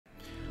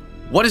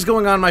What is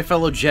going on, my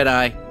fellow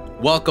Jedi?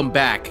 Welcome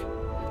back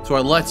to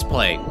our Let's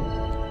Play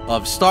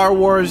of Star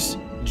Wars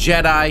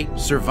Jedi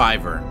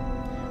Survivor.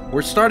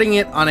 We're starting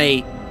it on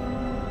a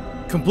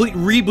complete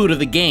reboot of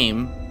the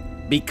game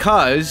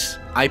because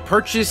I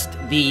purchased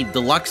the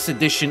Deluxe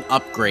Edition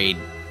upgrade.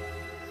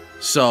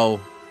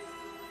 So,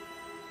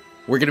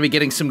 we're going to be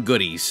getting some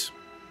goodies.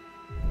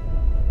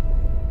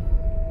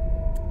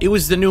 It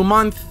was the new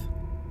month,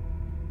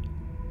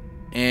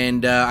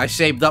 and I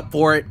saved up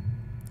for it,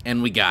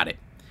 and we got it.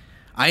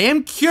 I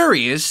am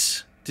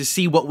curious to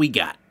see what we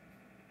got.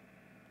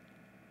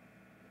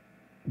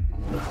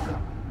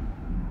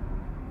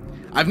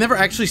 I've never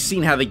actually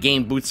seen how the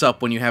game boots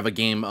up when you have a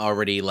game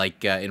already,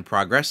 like, in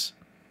progress.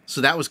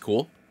 So that was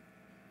cool.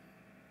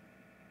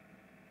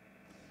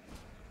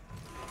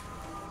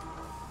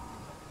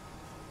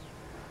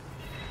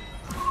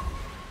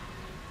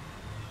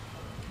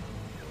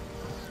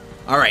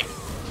 Alright.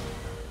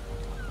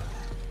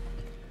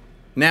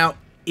 Now,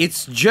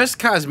 it's just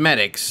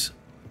cosmetics.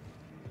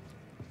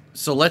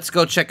 So let's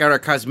go check out our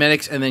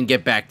cosmetics and then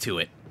get back to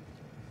it.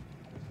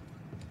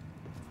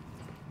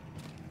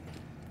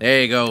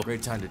 There you go.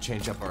 Great time to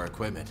change up our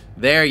equipment.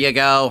 There you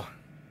go.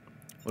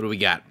 What do we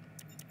got?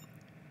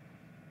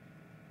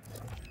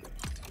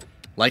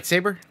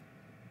 Lightsaber?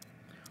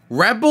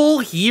 Rebel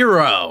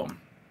Hero.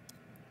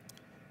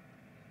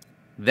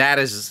 That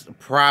is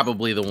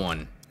probably the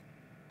one.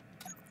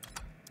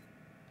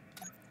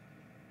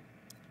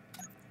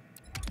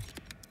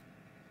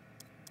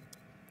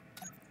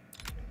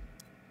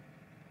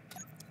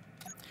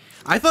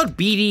 I thought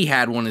BD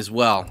had one as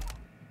well.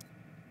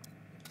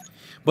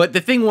 But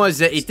the thing was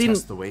that it didn't...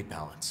 Test the weight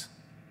balance.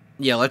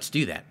 Yeah, let's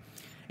do that.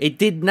 It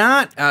did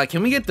not...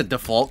 can we get the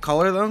default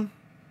color, though?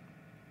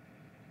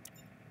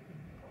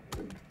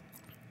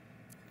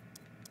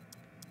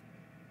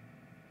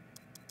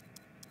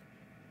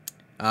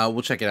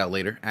 We'll check it out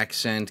later.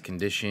 Accent,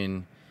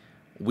 condition.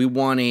 We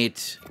want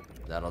it...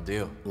 That'll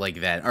do.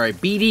 Like that. Alright,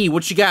 BD.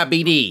 What you got,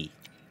 BD?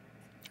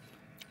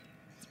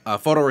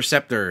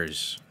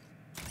 Photoreceptors.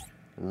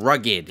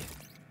 Rugged.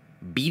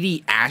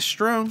 BD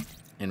Astro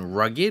and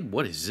Rugged?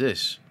 What is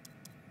this?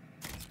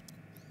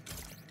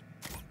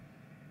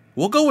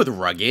 We'll go with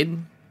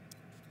Rugged.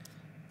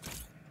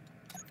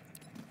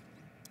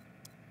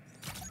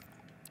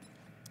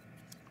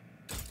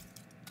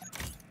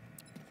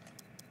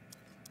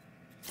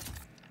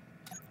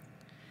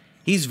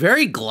 He's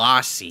very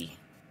glossy.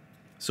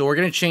 So we're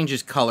going to change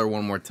his color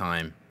one more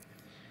time.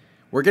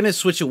 We're going to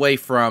switch away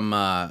from...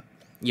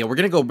 yeah, we're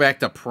going to go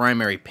back to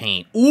primary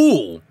paint.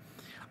 Ooh!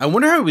 I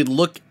wonder how it would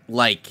look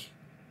like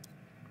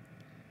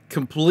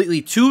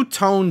completely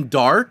two-tone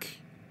dark.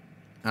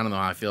 I don't know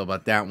how I feel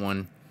about that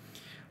one.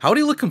 How would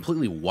he look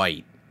completely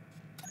white?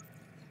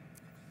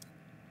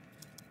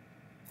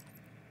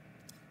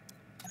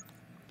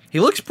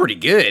 He looks pretty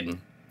good.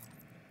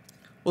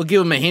 We'll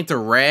give him a hint of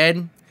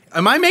red.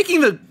 Am I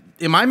making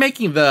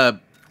the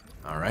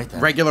All right, then.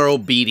 Regular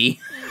old BD?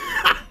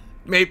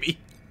 Maybe.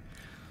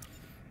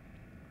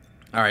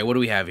 All right, what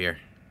do we have here?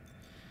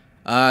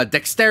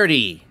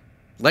 Dexterity.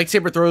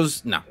 Lightsaber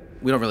throws... No,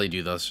 we don't really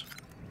do those.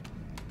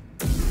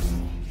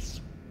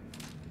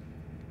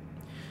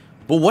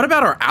 But what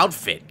about our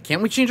outfit?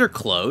 Can't we change our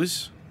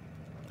clothes?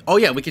 Oh,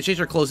 yeah, we can change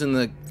our clothes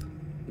in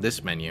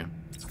this menu.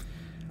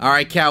 All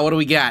right, Cal, what do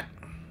we got?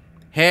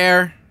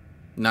 Hair.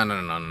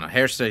 No.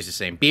 Hair stays the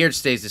same. Beard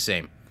stays the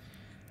same.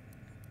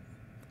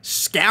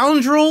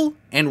 Scoundrel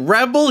and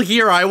Rebel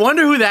Hero. I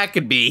wonder who that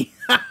could be.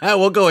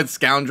 We'll go with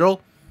Scoundrel.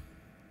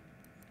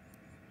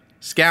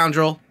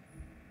 Scoundrel.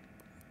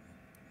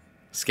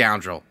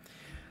 Scoundrel.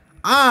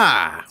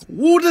 Ah,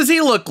 what does he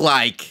look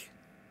like?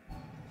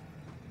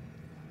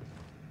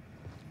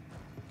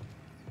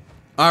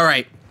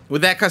 Alright,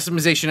 with that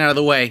customization out of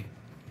the way,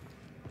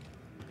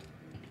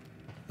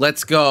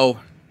 let's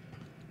go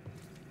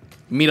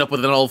meet up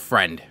with an old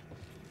friend.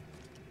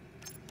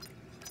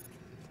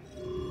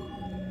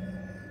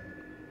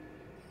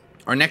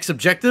 Our next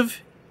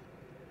objective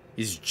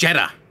is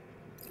Jeddah.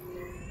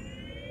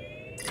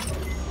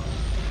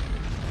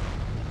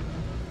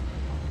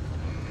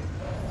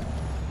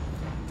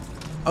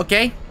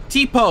 Okay,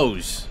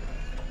 T-pose.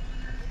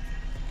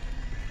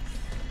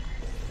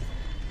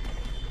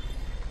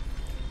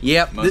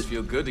 Yep. Must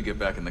feel good to get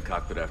back in the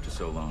cockpit after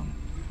so long.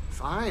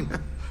 Fine.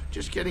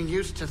 Just getting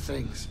used to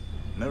things.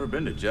 Never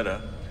been to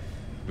Jeddah.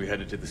 We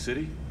headed to the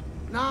city?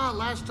 Nah,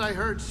 last I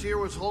heard, Seer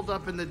was holed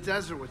up in the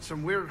desert with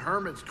some weird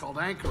hermits called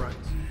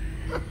anchorites.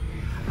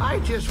 I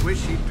just wish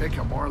he'd pick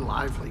a more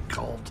lively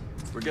cult.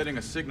 We're getting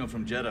a signal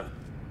from Jeddah.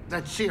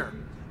 That's Seer.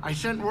 I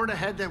sent word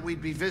ahead that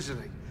we'd be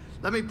visiting.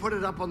 Let me put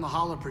it up on the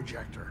holo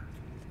projector.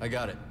 I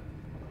got it.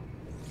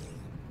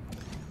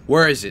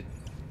 Where is it?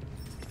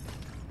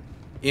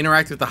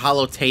 Interact with the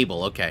holo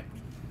table. Okay.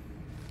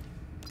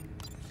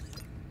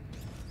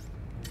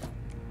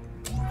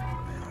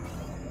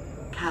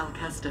 Cal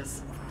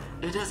Kestis,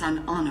 it is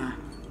an honor.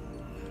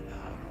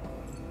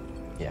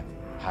 Yeah.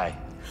 Hi.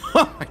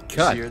 Oh my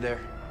god. See you're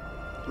there?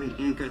 We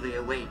eagerly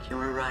await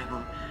your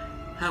arrival.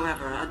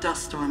 However, a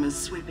dust storm is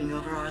sweeping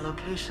over our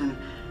location.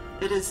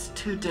 It is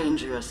too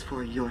dangerous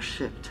for your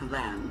ship to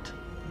land.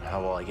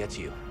 How will I get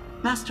to you?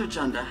 Master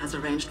Junda has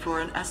arranged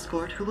for an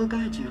escort who will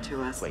guide you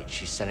to us. Wait,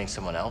 she's sending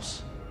someone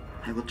else?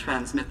 I will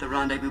transmit the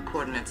rendezvous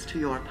coordinates to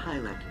your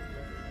pilot.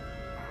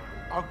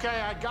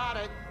 Okay, I got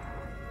it.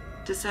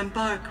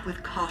 Disembark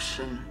with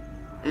caution.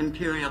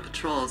 Imperial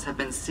patrols have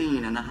been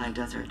seen in the high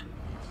desert.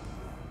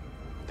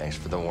 Thanks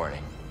for the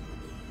warning.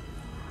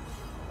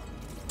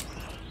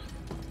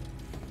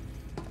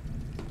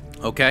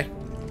 Okay.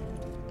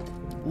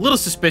 A little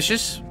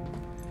suspicious.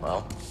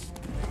 Well,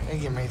 Hey,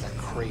 you made the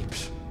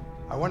creeps.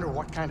 I wonder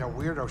what kind of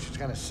weirdo she's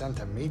gonna send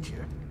to meet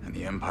you. And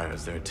the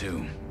Empire's there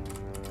too.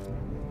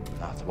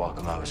 not the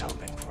welcome I was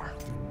hoping for.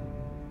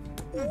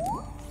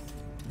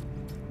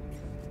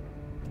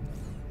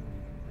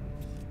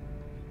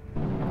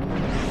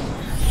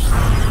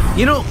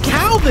 You know,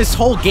 Cal this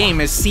whole game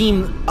has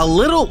seemed a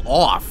little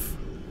off.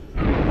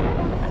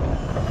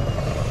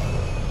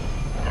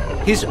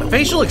 His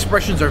facial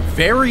expressions are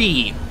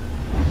very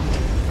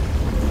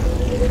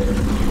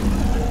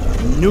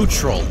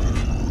neutral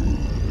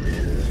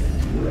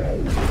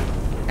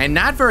and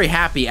not very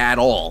happy at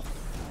all.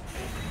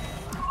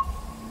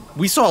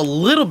 We saw a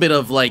little bit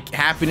of like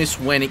happiness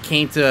when it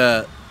came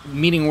to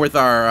meeting with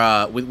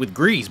our with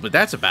Grease, but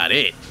that's about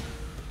it.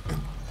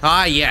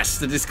 Ah, yes,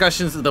 the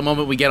discussions at the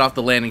moment we get off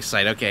the landing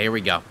site. Okay, here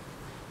we go.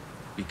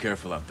 Be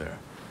careful out there.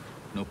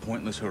 No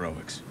pointless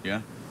heroics,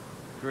 yeah?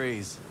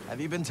 Grease,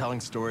 have you been telling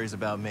stories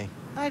about me?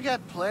 I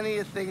got plenty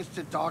of things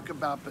to talk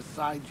about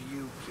besides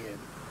you,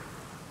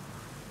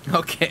 kid.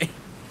 Okay.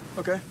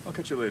 Okay, I'll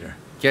catch you later.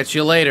 Catch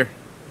you later.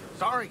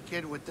 Sorry,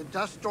 kid, with the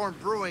dust storm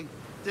brewing,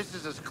 this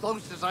is as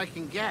close as I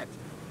can get.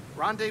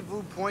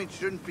 Rendezvous point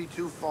shouldn't be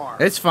too far.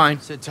 It's fine.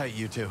 Sit tight,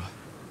 you two.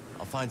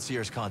 I'll find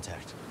Seer's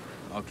contact.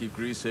 I'll keep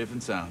Grease safe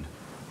and sound.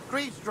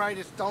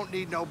 Grease-dritis don't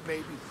need no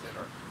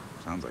babysitter.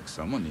 Sounds like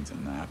someone needs a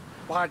nap.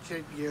 Watch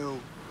it, you.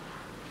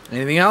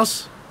 Anything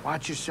else?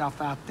 Watch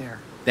yourself out there.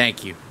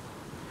 Thank you.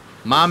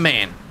 My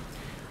man.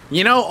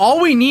 You know,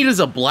 all we need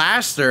is a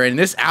blaster, and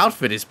this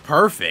outfit is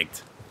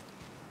perfect.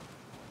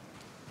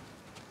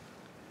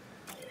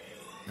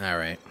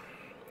 Alright.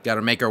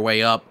 Gotta make our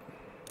way up.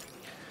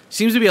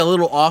 Seems to be a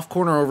little off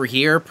corner over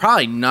here.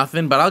 Probably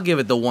nothing, but I'll give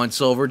it the once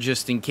over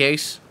just in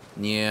case.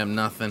 Yeah,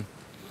 nothing.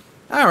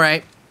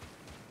 Alright.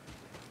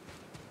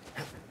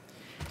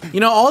 You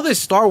know, all this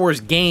Star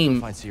Wars game...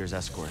 Find Seer's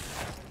escort.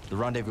 The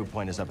rendezvous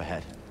point is up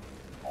ahead.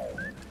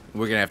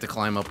 We're gonna have to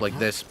climb up like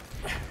this.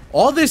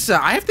 All this,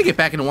 I have to get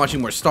back into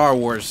watching more Star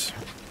Wars.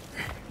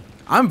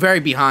 I'm very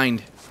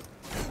behind.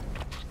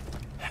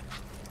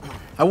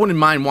 I wouldn't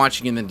mind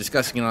watching it and then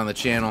discussing it on the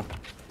channel.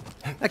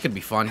 That could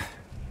be fun.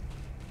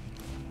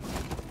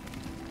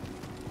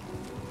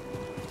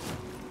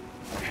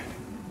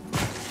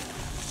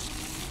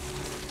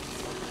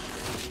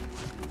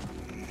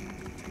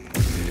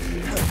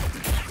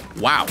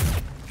 Wow.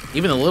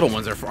 Even the little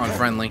ones are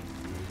unfriendly.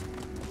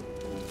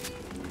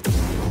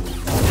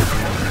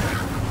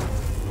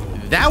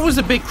 That was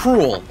a bit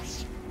cruel.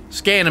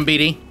 Scan him,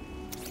 BD.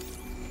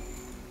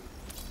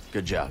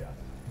 Good job.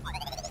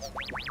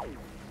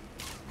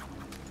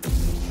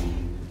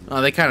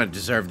 Oh, they kind of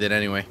deserved it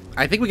anyway.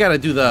 I think we gotta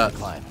do the...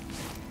 Climb.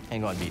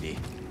 Hang on, BD.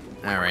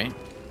 Alright.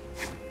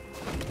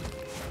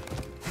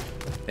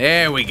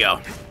 There we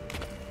go.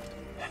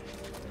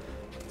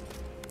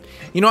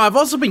 You know, I've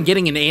also been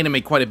getting into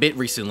anime quite a bit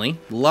recently.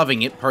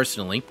 Loving it,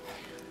 personally.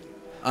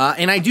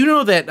 And I do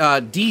know that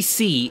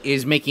DC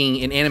is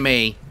making an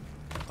anime...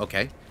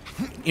 Okay.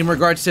 In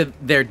regards to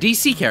their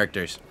DC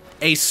characters.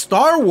 A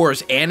Star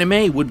Wars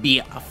anime would be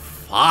a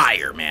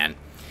fire, man.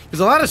 Because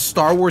a lot of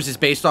Star Wars is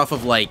based off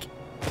of, like...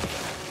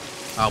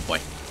 Oh, boy.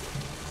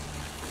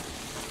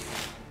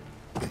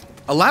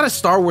 A lot of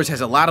Star Wars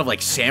has a lot of,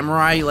 like,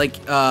 samurai, like,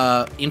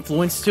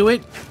 influence to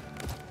it.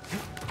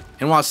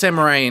 And while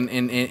samurai and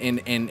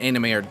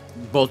anime are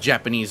both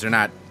Japanese, they're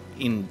not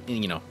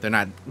you know, they're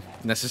not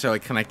necessarily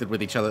connected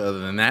with each other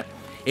than that.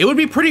 It would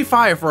be pretty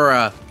fire for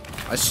a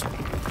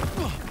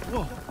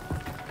Whoa.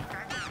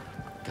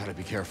 Gotta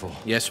be careful.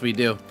 Yes, we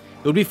do.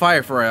 It would be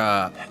fire for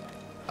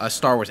a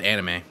Star Wars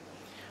anime.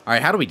 All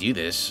right, how do we do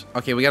this?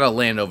 Okay, we gotta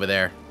land over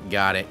there.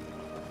 Got it.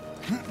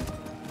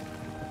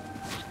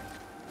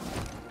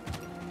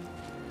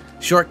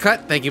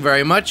 Shortcut, thank you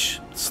very much.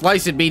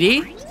 Slice it,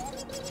 BD.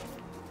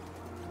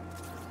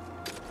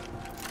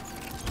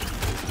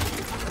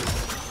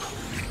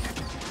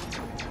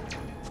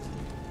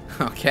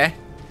 Okay.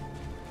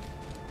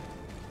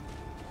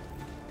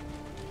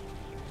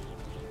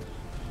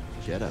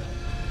 Jedi.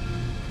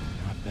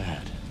 Not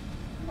bad.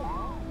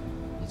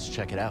 Let's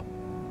check it out.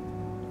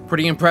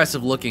 Pretty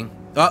impressive looking.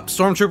 Oh,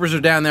 stormtroopers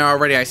are down there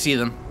already. I see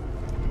them.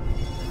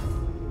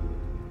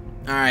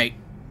 All right.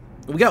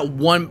 We got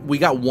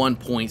one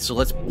point, so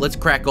let's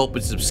crack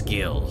open some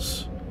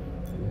skills.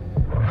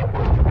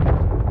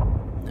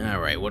 All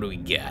right, what do we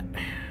got?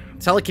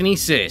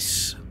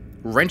 Telekinesis,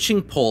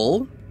 wrenching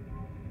pull.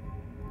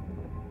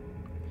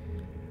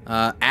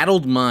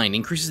 Addled mind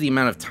increases the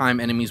amount of time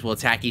enemies will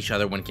attack each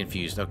other when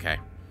confused. Okay.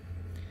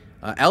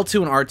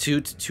 L2 and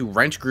R2 to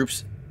wrench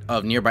groups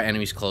of nearby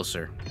enemies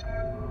closer.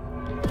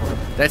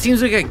 That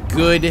seems like a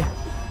good...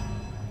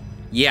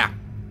 Yeah,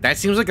 that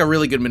seems like a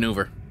really good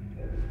maneuver.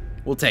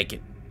 We'll take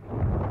it.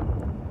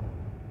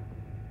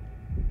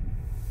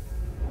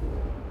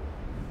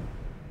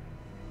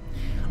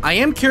 I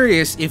am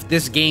curious if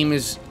this game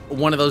is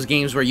one of those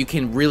games where you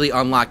can really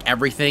unlock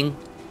everything.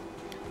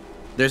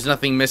 There's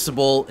nothing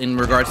missable in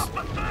regards... Who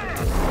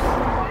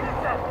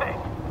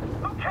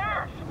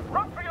cares?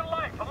 Run for your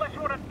life unless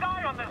you want to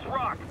die on this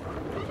rock.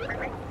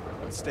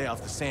 Stay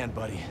off the sand,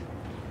 buddy.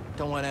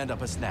 Don't want to end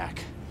up a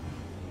snack.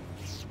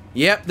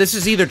 Yep, this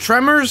is either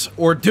Tremors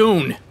or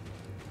Dune.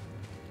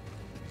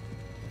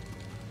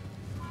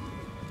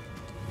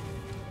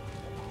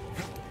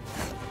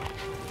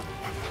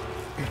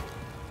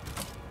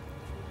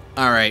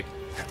 Alright.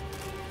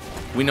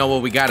 We know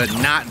what we gotta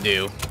not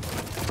do.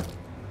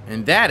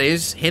 And that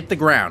is hit the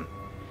ground.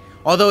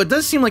 Although it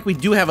does seem like we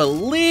do have a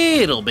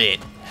little bit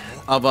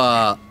of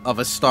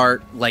a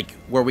start, like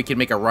where we can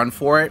make a run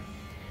for it.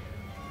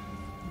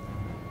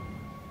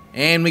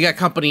 And we got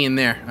company in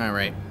there.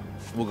 Alright.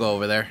 We'll go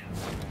over there.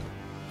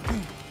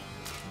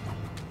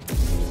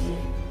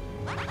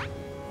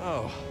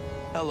 Oh,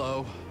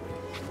 hello.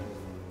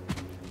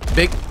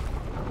 Big...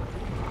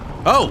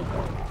 Oh!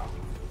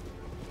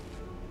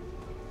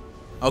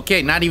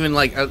 Okay, not even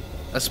like a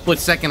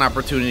split-second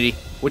opportunity.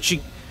 Which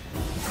she...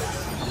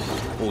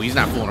 Oh, he's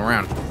not fooling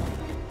around.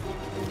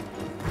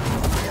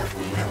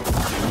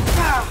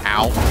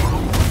 Ow.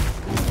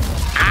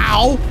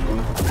 Ow!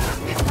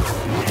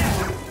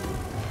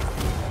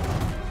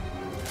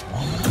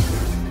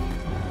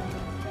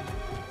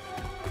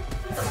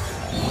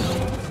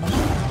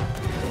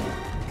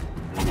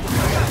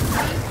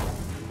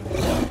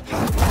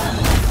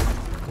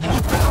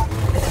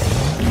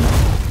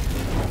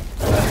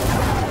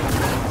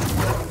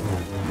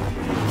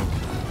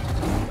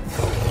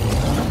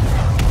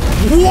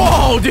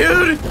 Whoa,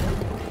 dude!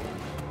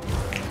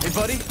 Hey,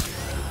 buddy.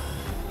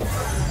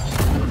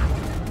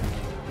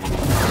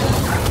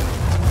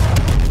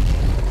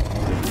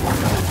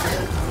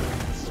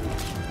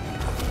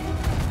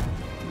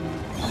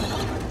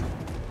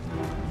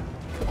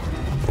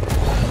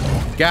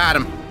 Got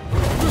him.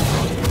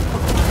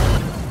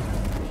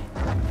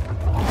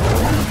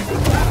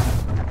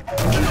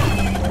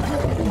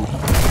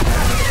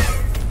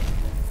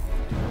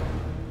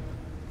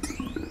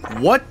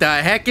 What the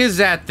heck is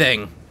that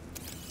thing?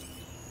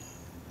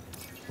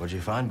 What'd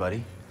you find,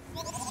 buddy?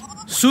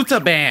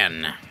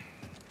 Sutaban.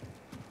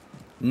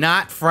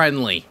 Not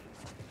friendly.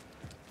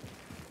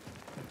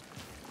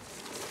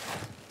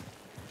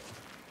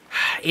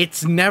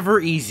 It's never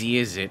easy,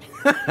 is it?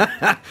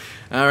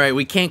 Alright,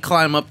 we can't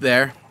climb up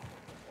there.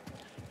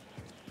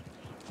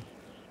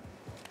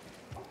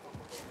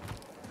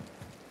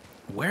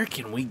 Where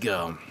can we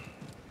go?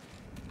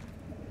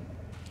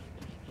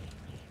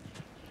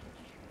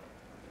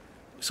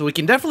 So we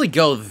can definitely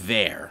go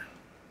there.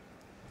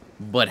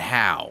 But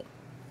how?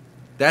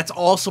 That's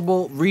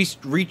also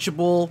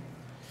reachable.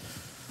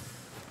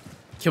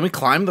 Can we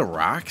climb the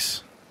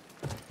rocks?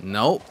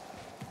 Nope.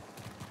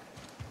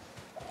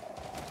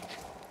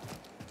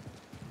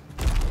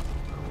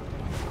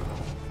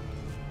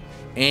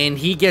 And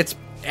he gets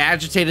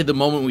agitated the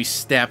moment we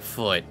step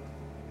foot.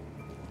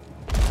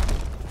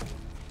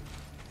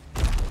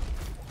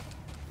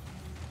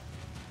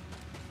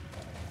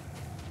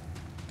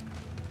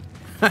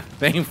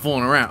 They ain't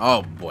fooling around.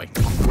 Oh, boy.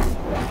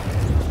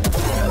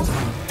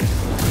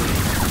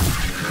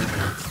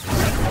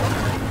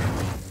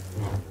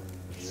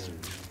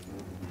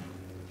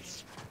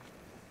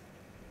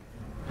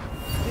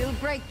 We'll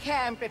break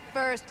camp at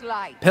first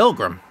light.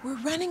 Pilgrim. We're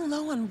running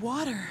low on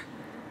water.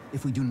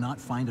 If we do not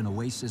find an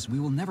oasis, we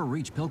will never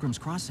reach Pilgrim's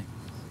Crossing.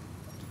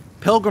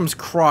 Pilgrim's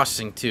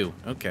Crossing, too.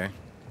 Okay.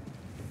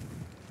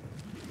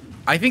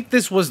 I think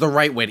this was the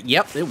right way to...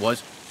 Yep, it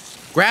was.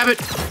 Grab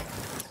it.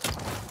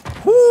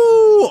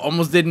 Whoo!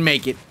 Almost didn't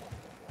make it.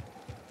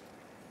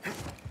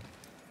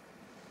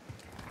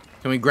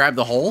 Can we grab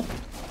the hole?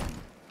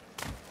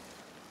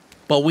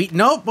 But we...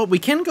 No, but we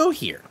can go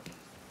here.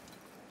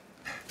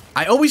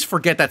 I always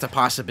forget that's a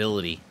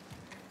possibility.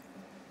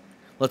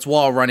 Let's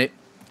wall run it.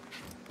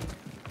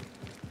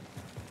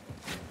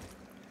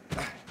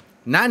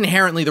 Not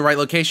inherently the right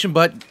location,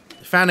 but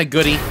found a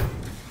goodie.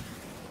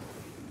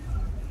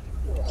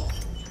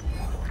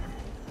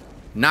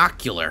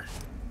 Nocular.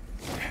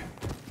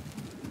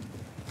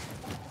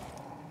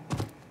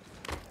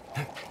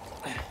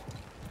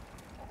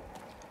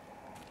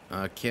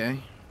 Okay.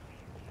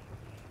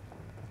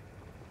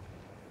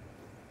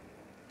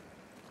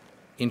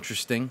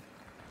 Interesting.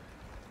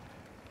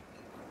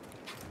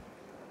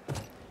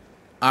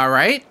 All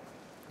right.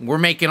 We're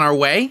making our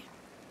way.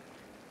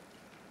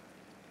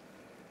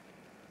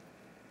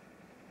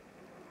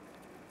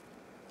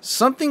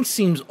 Something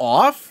seems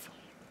off.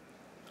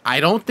 I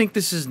don't think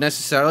this is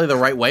necessarily the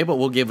right way, but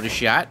we'll give it a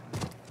shot.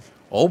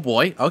 Oh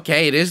boy.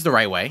 Okay, it is the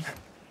right way.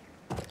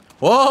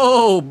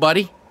 Whoa,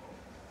 buddy.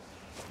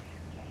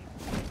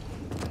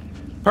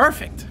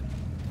 Perfect.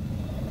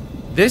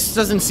 This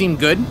doesn't seem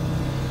good.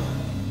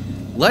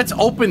 Let's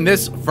open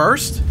this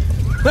first.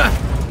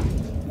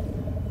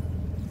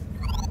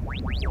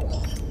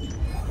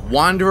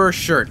 Wanderer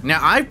shirt. Now,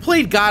 I've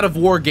played God of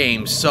War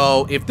games,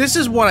 so if this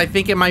is what I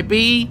think it might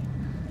be...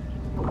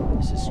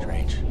 This is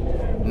strange.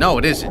 No,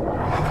 it isn't.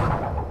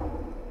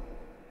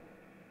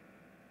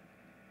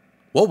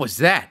 What was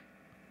that?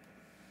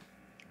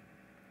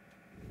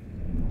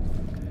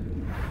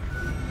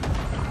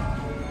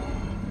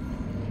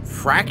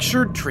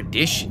 Fractured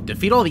tradition.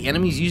 Defeat all the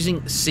enemies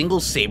using single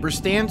saber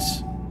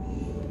stance?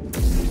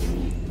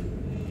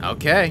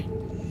 Okay.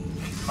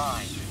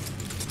 Mine.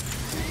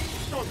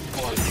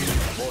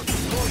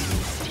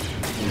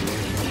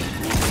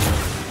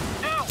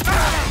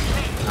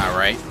 All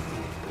right.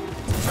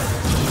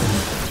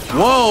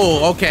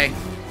 Whoa, okay.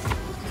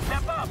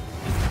 Step up.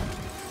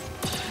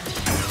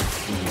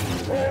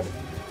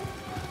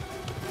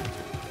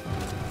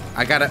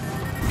 I gotta...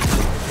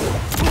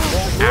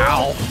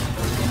 Ow.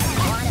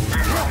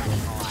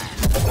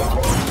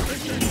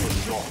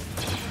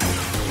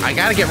 I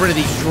gotta get rid of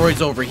these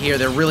droids over here.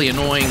 They're really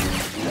annoying.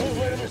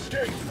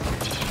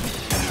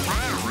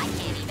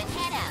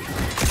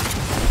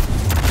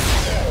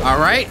 All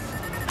right.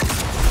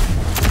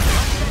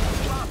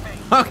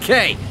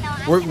 Okay.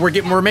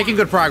 We're making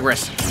good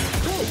progress.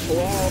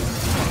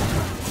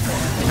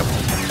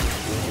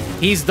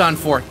 He's done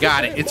for.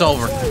 Got it. It's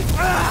over.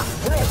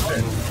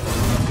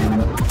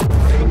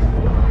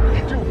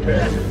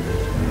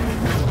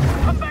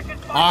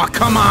 Oh,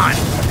 come on.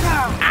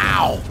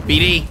 Ow.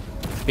 BD.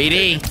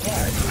 BD.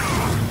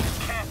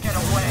 Can't get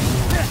away.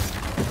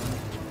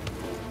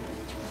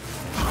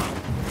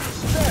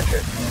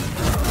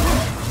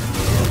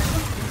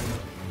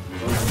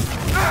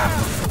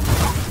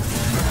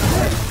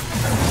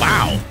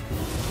 Wow.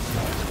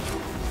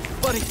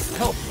 Buddy,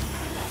 help.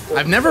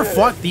 I've never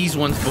fought these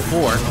ones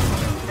before. It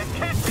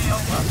can't be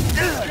over.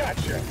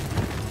 Gotcha.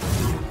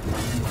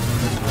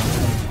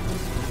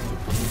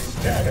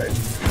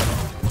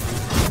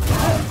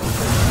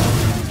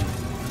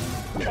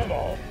 Come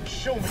on,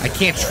 show me. I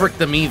can't trick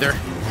them either.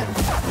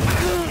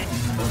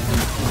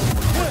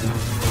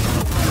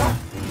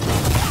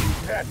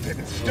 That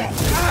didn't stop me.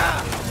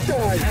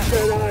 Die,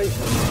 Jedi.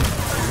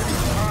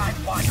 All right,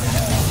 watch it.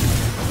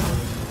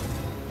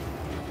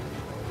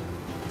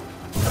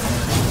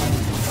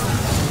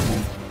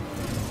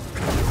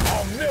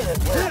 I'll never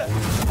break.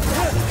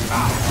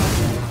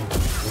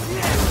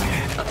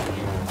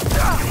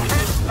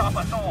 Can't stop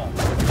us all.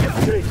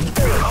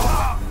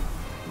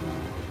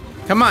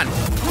 Come on.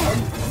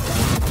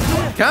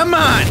 Come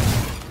on.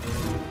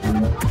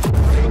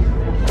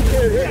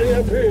 Can't hit me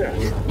up here.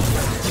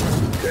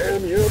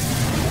 Damn you.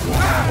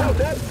 How'd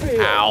that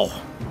feel?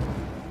 Ow.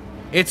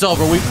 It's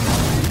over.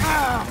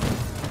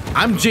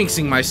 I'm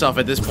jinxing myself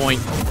at this point.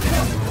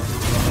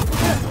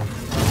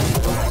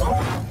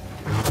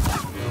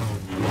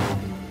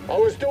 I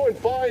was doing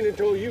fine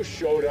until you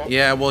showed up.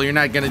 Yeah, well, you're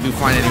not gonna do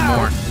fine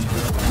anymore.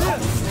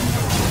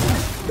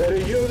 Better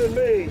you than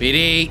me.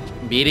 BD.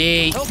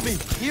 BD. Help me.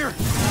 Here.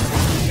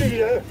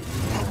 Cheater.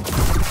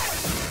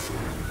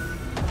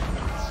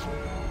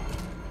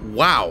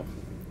 Wow.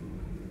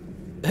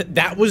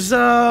 That was,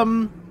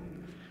 harder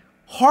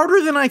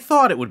than I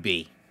thought it would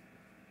be.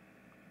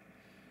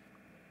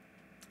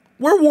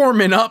 We're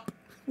warming up.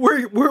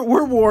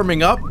 We're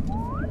warming up.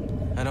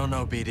 I don't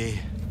know, BD.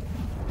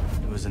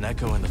 It was an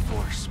echo in the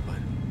Force, but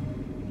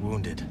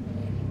wounded,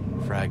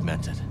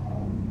 fragmented,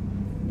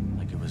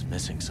 like it was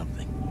missing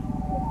something.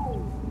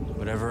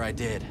 Whatever I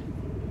did,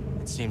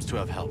 it seems to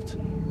have helped.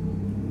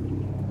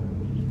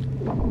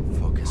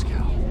 Focus,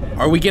 Cal.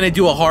 Are we gonna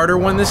do a harder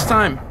one this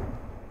time?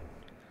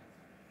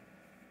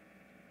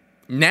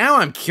 Now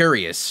I'm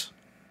curious.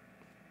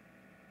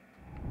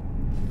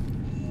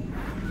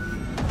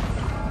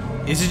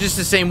 Is it just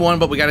the same one,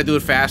 but we gotta do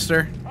it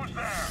faster?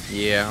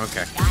 Yeah,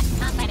 okay. Got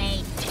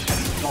company.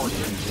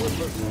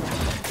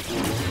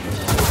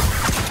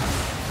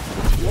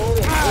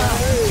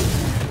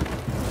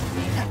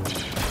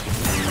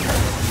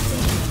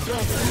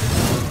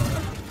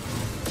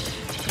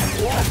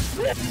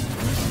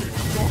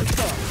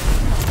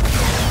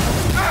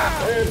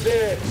 There's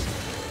it.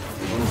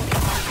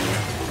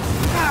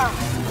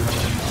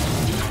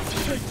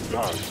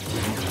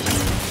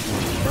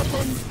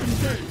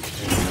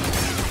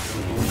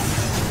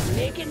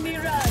 Making me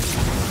run. I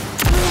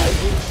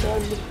win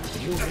some,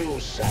 you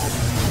lose some.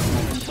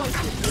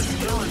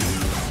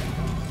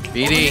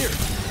 BD.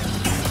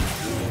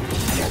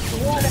 Just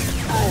one.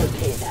 I'll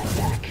pay that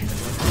back.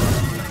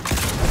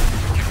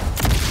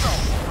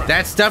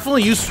 That's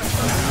definitely useful.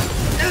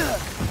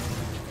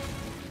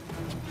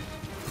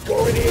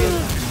 Going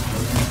in.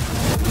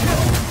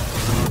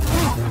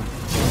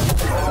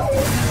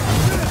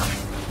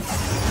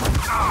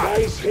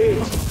 Nice hit.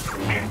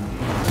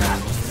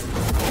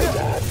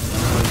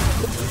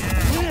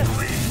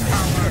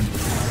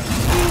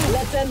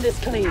 Let's end this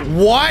clean.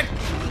 What?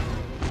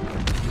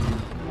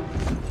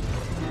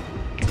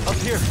 Up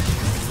here.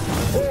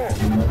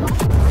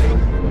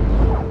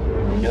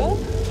 Nope.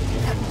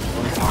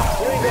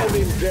 Bring them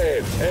in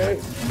dead, eh?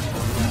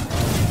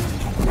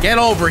 Get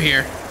over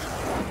here.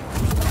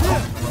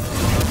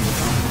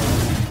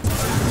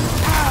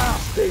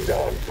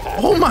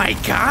 Oh my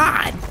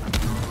god!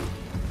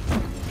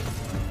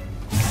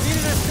 Need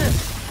an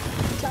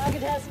assist.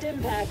 Target has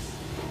stim packs.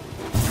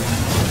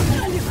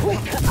 And a quick.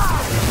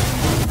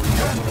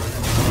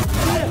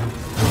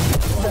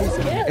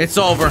 It's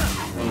over.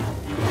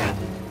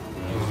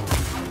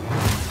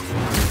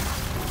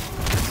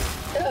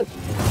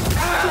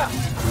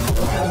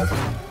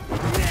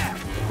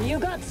 You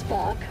got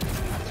spark.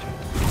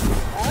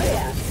 Oh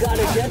yeah, got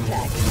a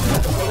jetpack.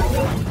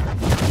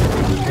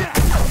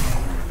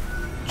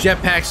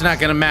 Jetpack's not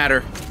gonna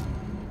matter.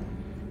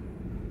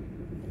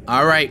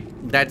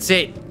 Alright, that's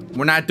it.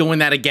 We're not doing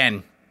that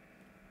again.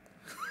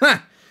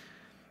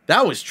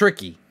 That was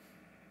tricky.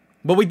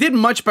 But we did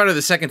much better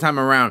the second time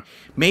around.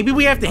 Maybe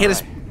we have to hit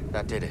a...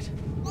 That did it.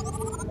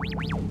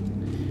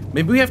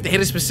 Maybe we have to hit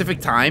a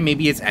specific time.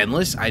 Maybe it's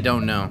endless. I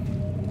don't know.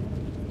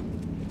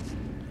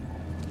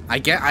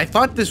 I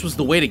thought this was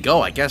the way to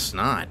go. I guess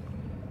not.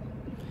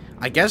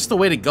 I guess the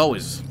way to go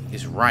is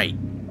right.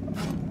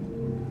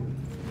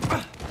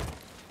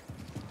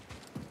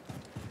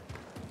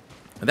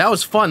 That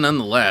was fun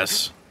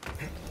nonetheless.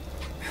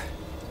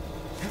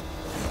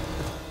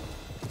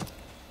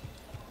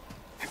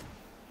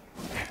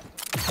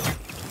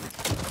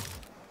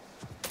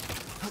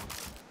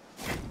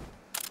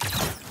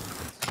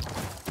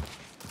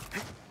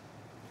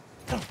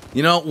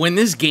 You know, when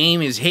this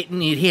game is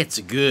hitting, it hits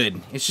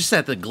good. It's just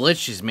that the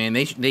glitches, man,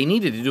 they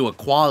needed to do a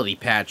quality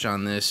patch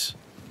on this.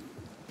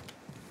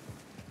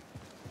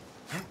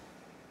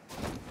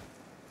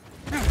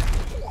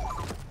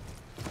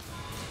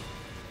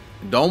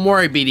 Don't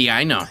worry, BD,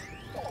 I know.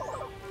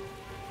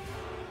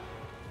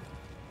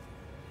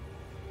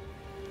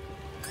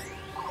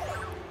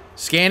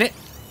 Scan it.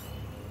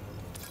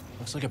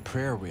 Looks like a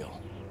prayer wheel.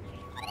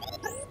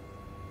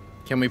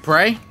 Can we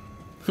pray?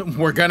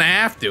 We're gonna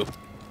have to.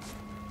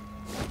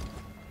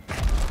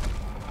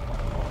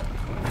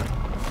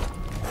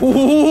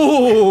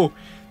 Ooh,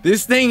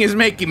 this thing is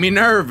making me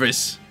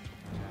nervous.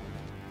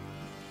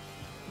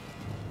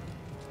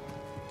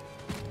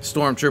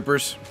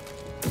 Stormtroopers.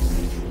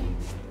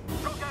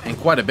 And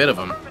quite a bit of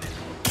them.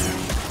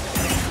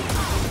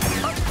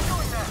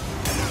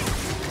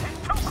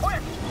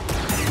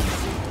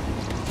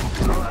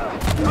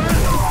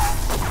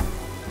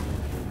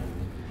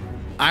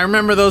 I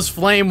remember those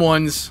flame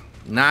ones.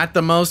 Not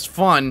the most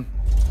fun.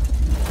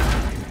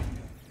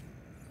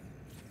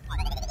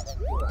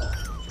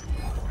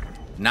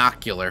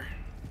 Nocular.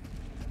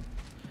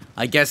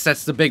 I guess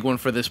that's the big one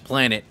for this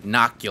planet.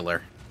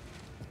 Nocular.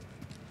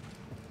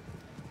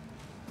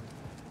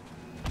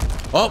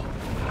 Oh!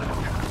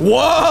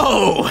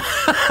 Whoa!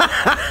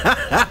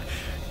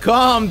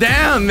 Calm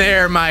down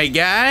there, my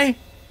guy.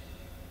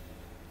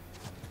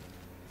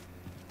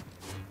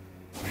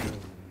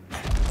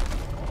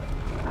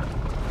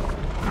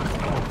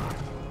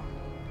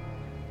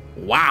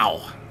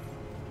 Wow.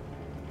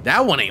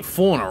 That one ain't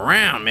fooling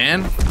around,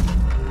 man.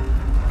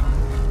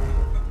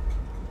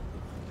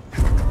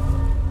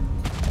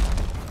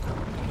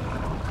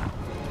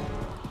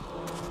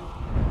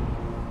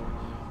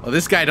 Oh,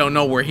 this guy don't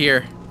know we're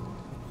here.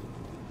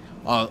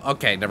 Oh,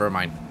 okay, never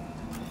mind.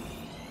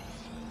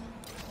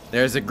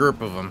 There's a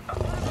group of them.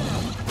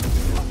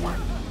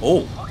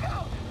 Oh.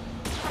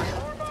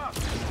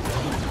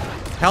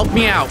 Help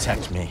me out.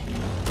 Protect me.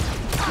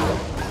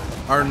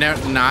 Or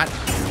not.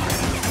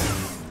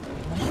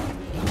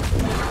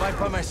 Right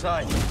by my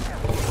side.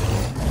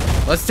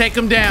 Let's take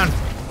him down.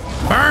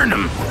 Burn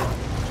him.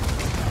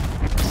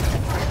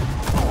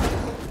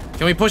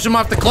 Can we push him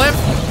off the cliff?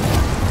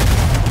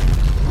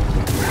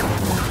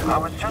 I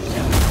was just...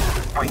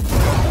 Wait.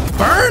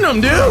 Burn him,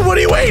 dude! What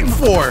are you waiting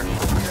for?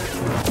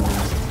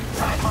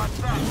 I'm on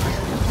set.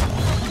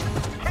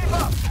 Keep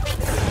up.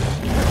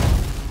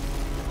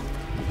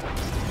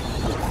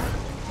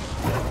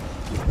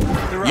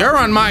 You're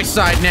on my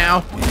side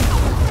now.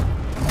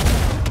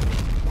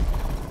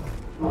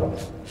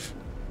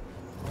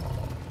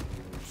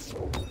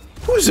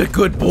 Who's a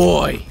good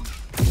boy?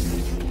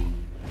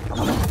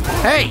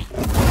 Hey!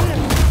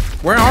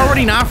 We're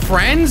already not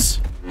friends?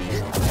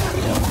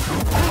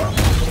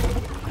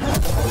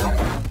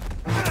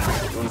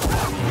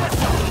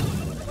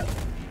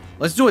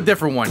 Let's do a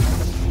different one.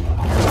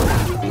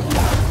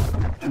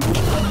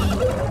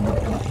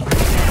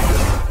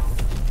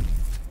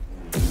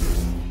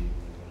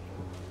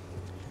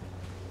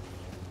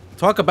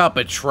 Talk about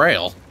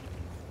betrayal.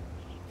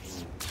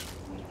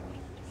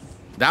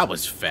 That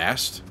was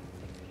fast.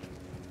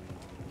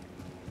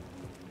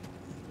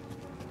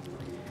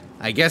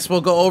 I guess we'll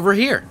go over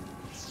here.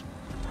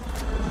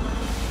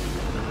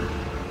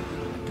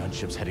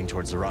 Gunship's heading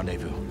towards the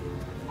rendezvous.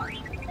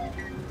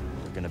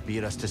 They're gonna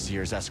beat us to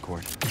Seer's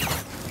escort.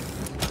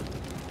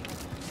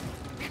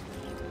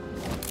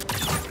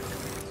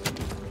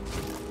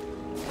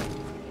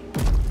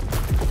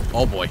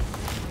 Oh boy.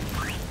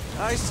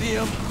 I see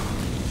him.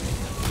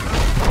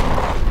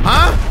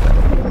 Huh?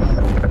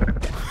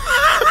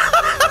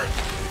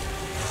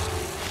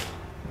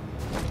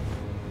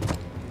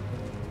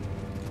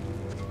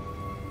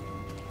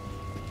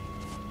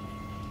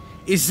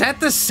 Is that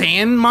the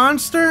sand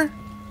monster?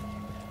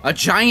 A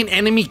giant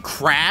enemy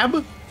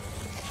crab?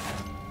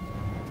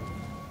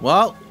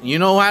 Well, you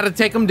know how to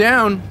take him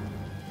down.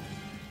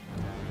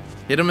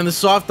 Hit him in the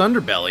soft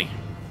underbelly.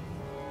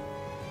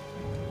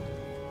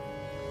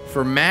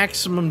 For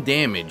maximum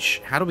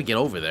damage. How do we get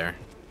over there?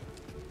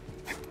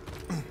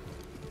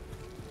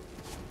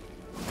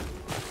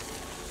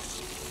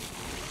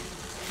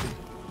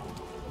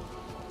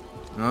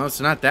 No,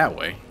 it's not that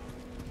way.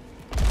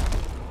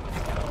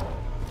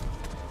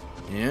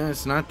 Yeah,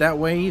 it's not that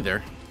way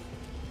either.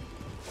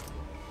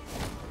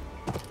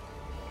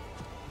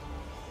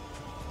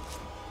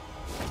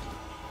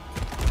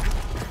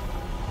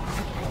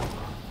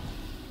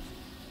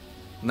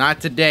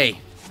 Not today.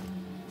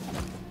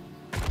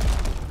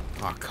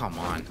 Oh, come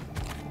on.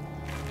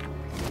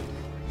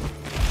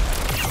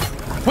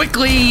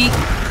 Quickly!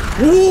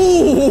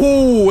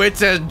 Ooh,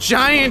 it's a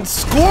giant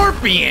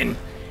scorpion!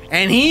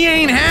 And he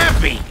ain't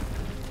happy!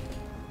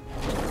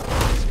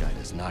 This guy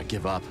does not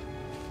give up.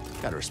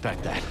 Gotta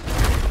respect that.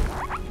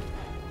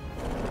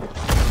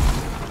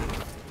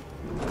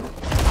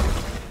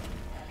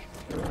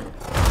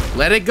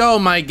 Let it go,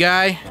 my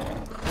guy.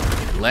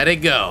 Let it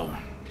go.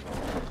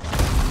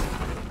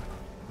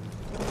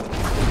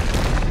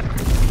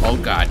 Oh,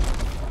 God.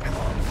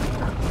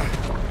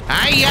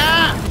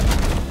 Hiya!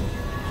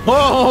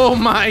 Oh,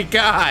 my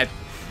God.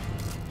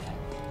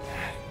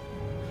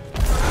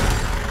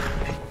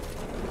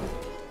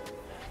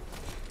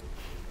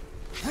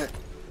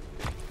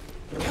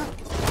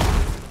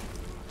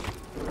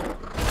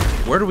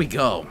 Where do we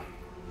go?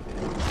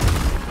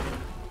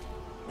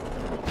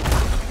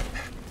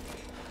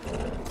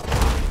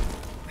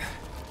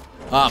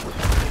 Up.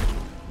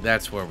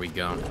 That's where we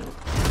go.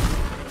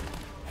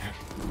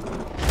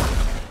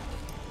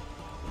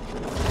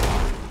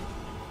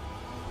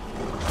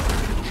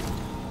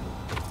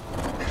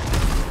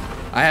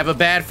 I have a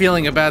bad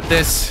feeling about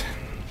this.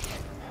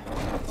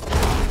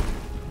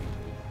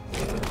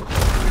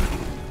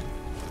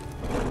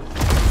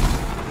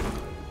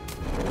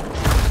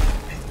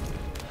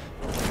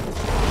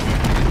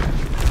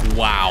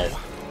 Wow.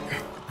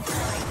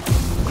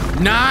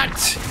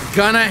 Not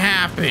gonna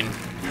happen.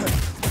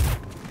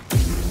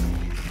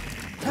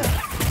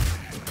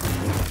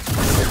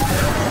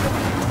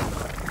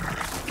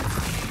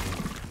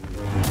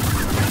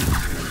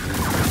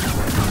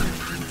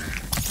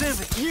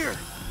 Damn it, here.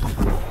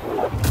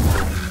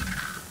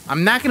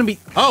 I'm not gonna be.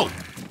 Oh!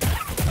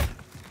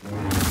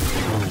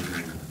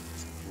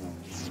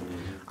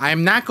 I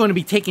am not going to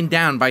be taken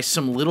down by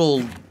some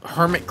little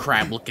hermit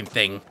crab looking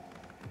thing.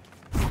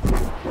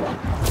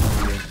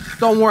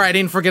 Don't worry, I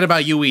didn't forget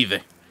about you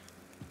either.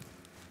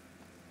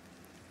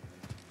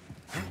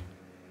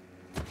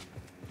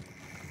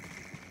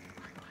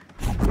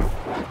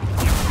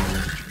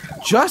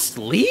 Just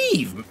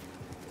leave.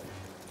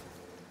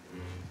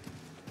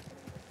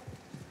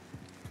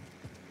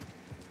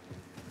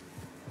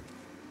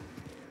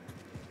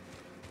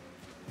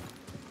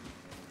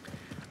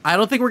 I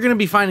don't think we're going to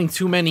be finding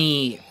too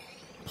many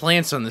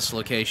plants on this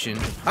location.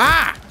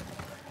 Ah!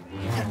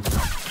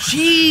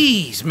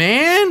 Jeez,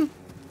 man!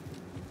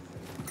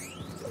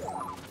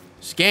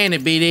 Scan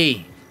it,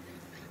 BD.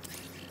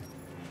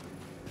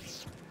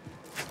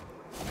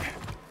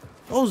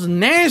 Those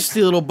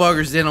nasty little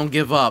buggers, they don't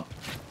give up.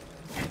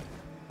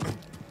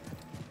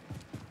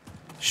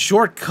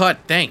 Shortcut,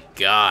 thank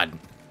God.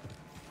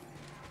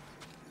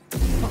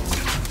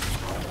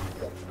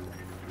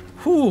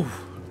 Whew.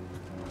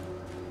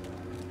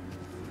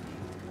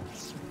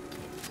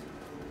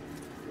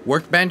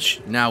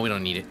 Workbench? No, we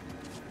don't need it.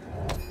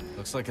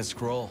 Looks like a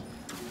scroll.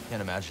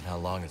 Can't imagine how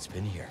long it's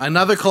been here.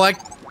 Another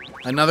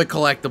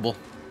collectible.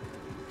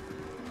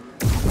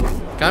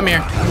 Come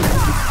here.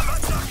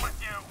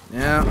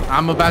 Yeah,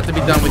 I'm about to be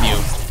done with you. No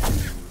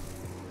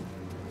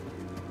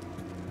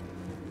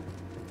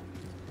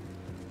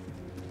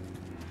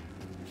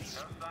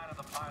sign of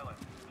the pilot.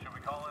 Should we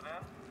call it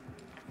in?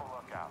 Keep a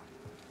lookout.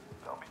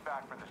 They'll be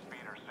back for the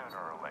speeder sooner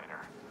or later.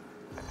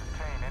 And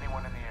detain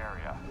anyone in the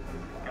area.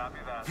 Copy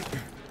that.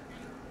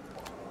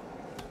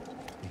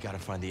 We gotta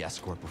find the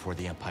escort before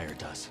the Empire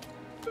does.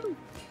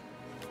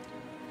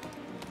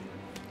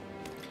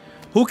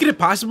 Who could it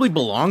possibly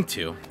belong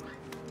to?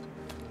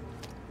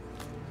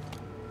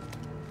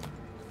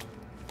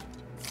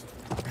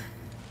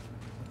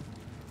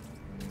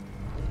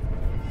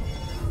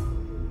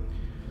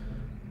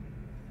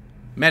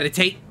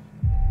 Meditate.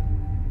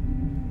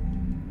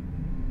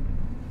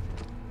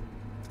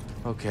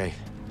 Okay,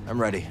 I'm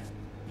ready.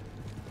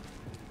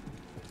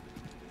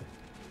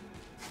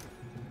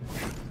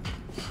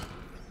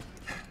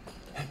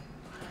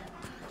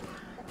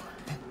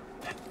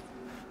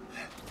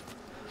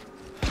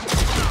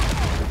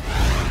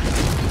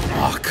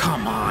 Oh,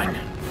 come on.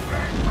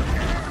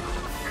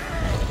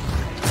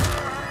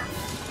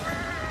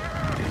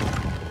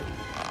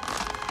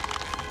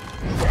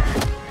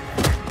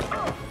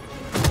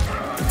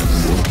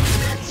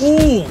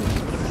 Ooh.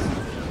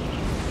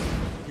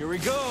 Here we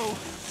go.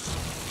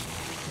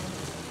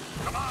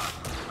 Come on,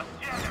 let's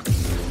get him.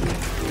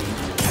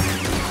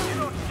 You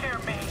don't scare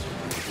me.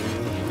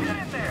 Get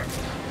in there.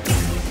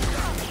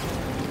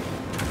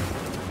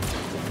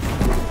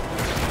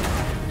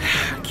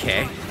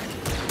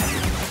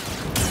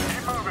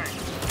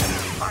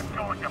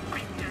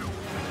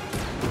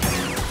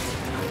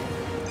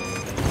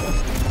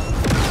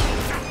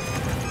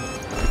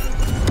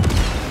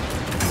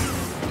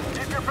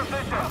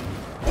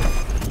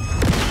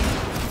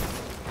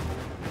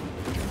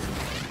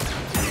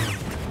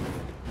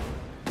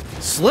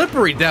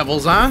 slippery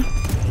devils, huh?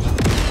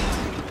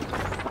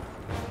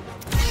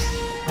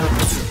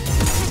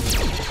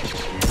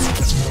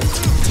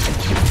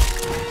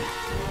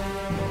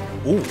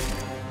 Ooh.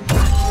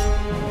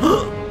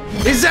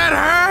 Is that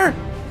her?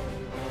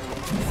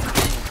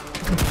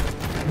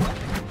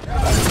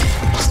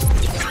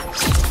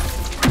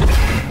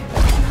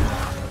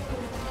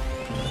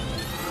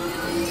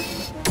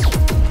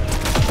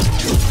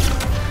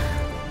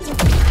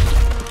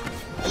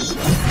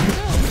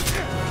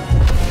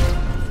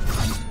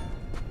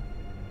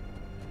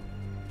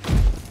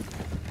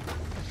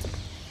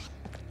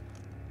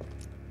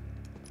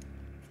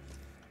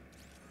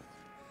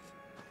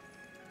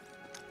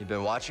 You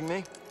been watching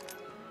me?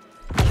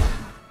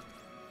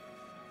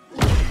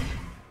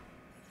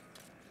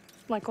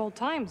 Like old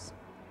times.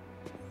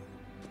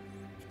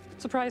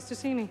 Surprised to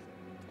see me.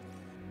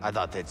 I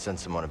thought they'd send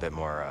someone a bit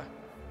more,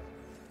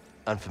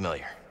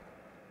 unfamiliar.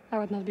 I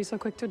would not be so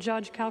quick to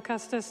judge, Cal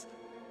Kestis.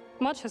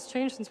 Much has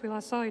changed since we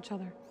last saw each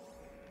other.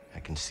 I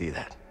can see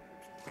that.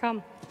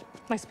 Come.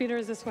 My speeder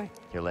is this way.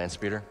 Your land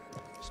speeder?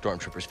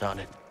 Stormtroopers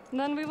found it.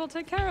 Then we will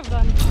take care of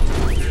them.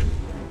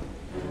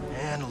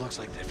 And it looks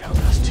like they found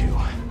us too.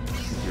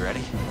 You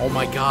ready? Oh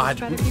my god.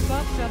 Try to keep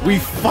up, Jedi. We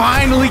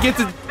finally get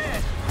to...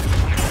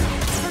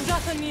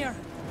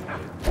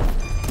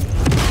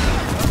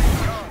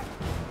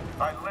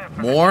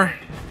 More?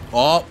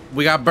 Oh,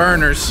 we got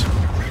burners.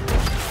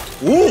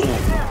 Ooh!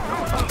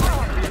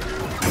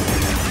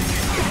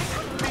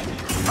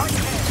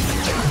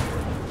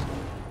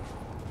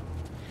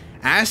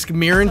 Ask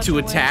Mirren to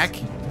attack.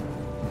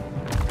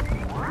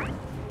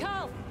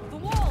 Cal, the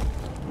wall.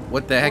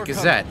 What the heck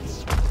is that?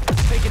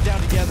 Take it down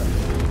together.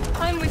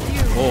 I'm with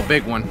you. Oh,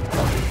 big one.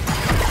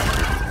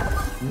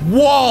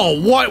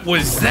 Whoa, what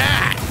was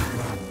that?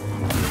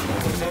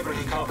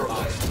 Integrity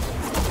compromised.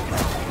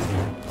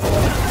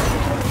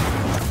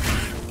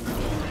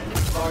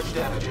 Large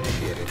damage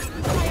initiated.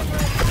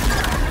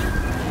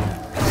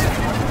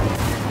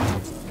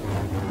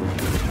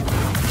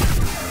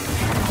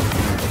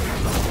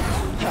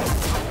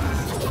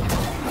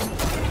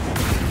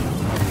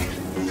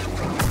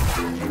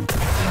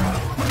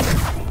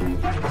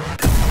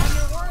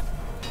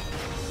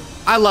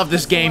 I love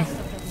this game.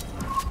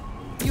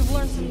 You've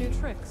learned some new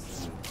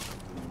tricks.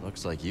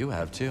 Looks like you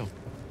have too.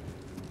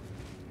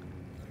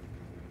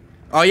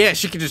 Oh yeah,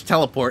 she can just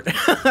teleport.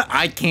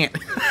 I can't.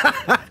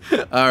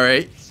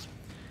 Alright.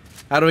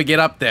 How do we get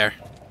up there?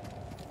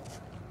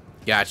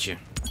 Gotcha.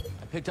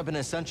 I picked up an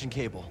ascension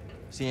cable.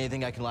 See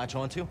anything I can latch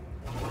onto?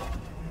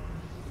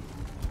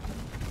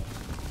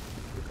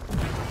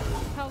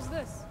 How's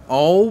this?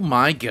 Oh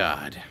my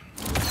god.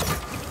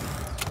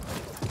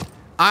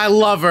 I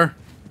love her.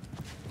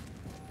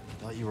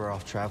 Thought you were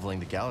off traveling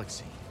the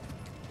galaxy.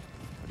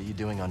 What are you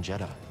doing on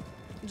Jedi?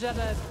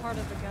 Jedi is part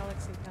of the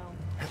galaxy, Cal.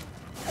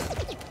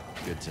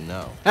 Good to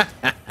know.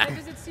 I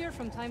visit Seer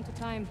from time to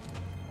time.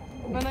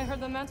 When I heard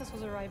the Mantis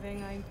was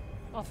arriving, I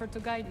offered to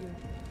guide you.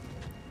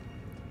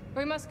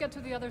 We must get to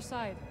the other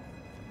side.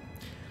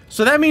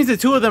 So that means the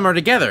two of them are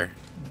together.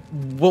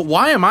 But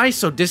why am I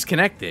so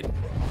disconnected?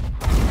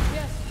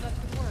 Yes, that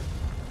could work.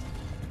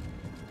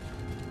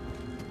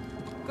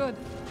 Good.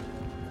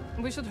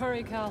 We should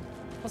hurry, Cal.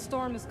 A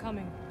storm is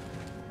coming.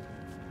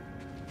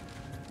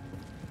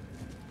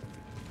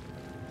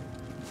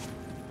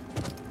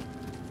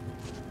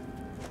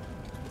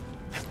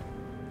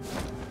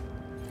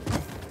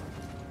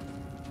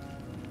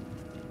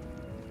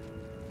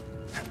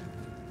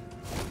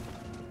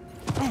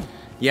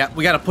 Yeah,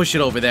 we gotta push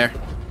it over there.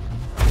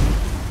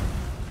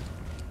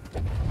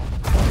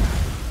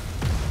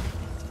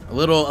 A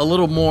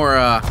little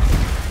more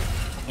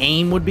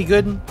aim would be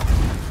good.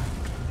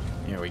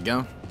 Here we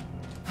go.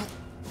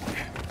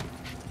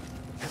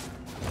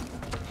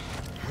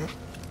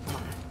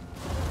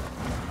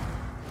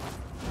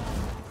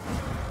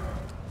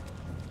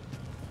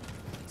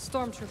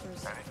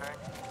 Stormtroopers. Anything?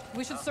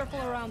 We should circle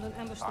around and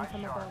ambush them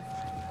from above.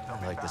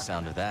 I like the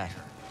sound of that.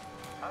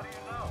 How do you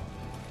know?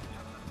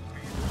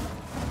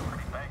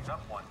 Pretty banged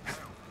up one, too.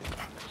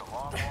 It's a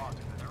long walk.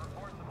 There are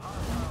reports of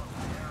hostiles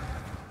in the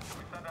area. Should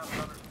we send out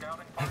another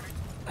scouting party?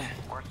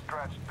 We're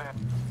stretched thin.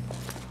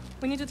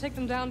 We need to take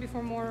them down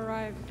before more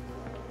arrive.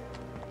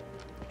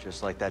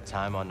 Just like that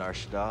time on Nar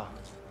Shaddaa.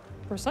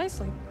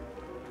 Precisely.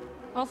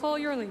 I'll follow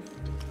your lead.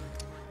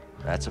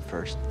 That's a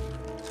first.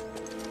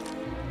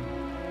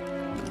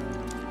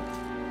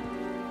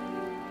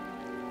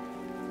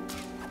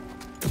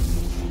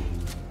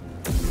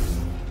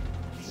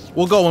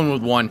 We'll go in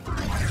with one. They're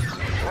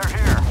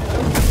here.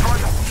 Destroy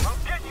them. I'll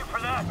get you for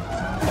that.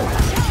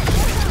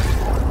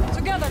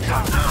 Together,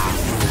 Cal.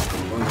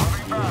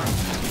 Moving back.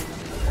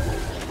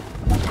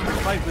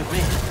 Fight with me.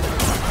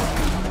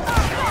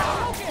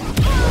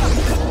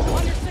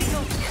 On your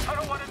signal. I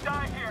don't want to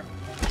die here.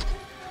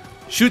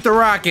 Shoot the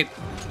rocket.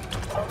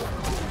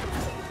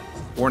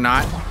 Or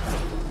not.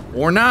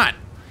 Or not.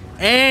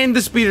 And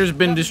the speeder's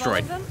been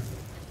destroyed.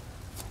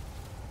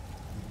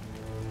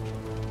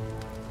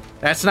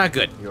 That's not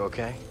good. You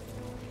okay?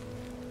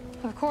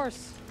 Of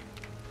course.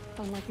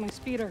 Unlike my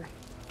speeder.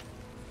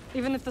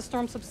 Even if the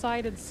storm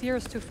subsided,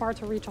 Sear's too far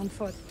to reach on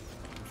foot.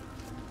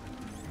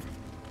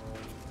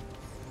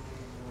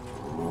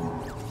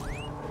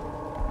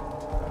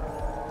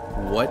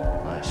 What?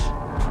 Nice.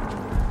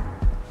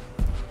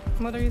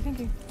 What are you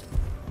thinking?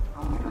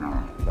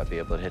 Might be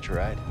able to hitch a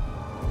ride.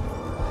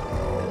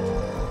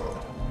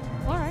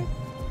 All right.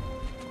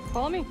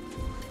 Follow me.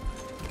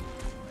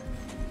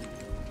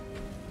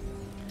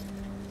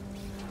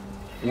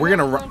 We're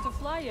gonna You run. haven't learned to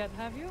fly yet,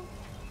 have you?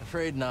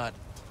 Afraid not.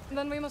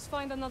 Then we must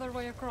find another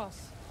way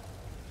across.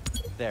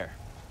 There.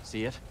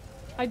 See it?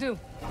 I do.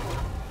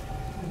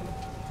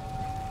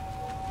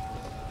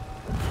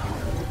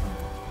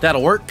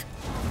 That'll work.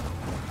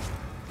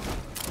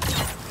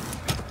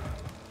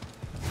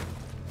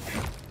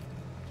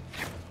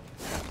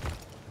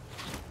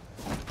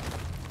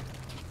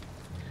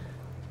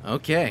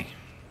 Okay.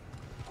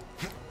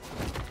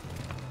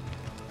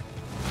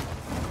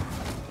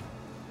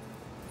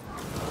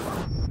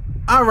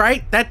 All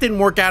right, that didn't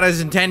work out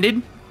as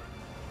intended.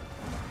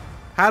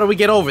 How do we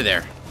get over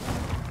there?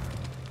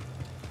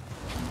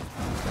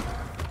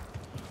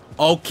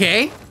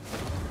 Okay.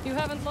 You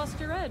haven't lost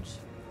your edge.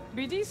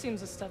 BD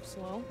seems a step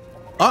slow.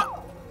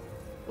 Oh.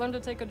 Learn to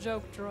take a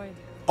joke, droid.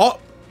 Oh.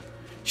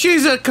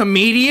 She's a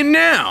comedian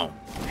now.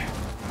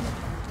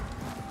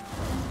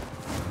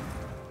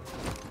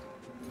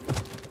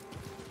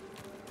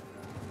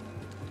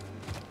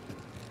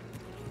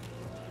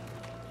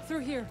 Through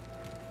here.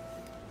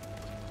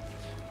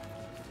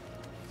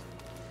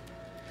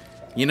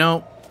 You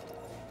know,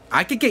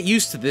 I could get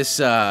used to this,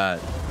 Not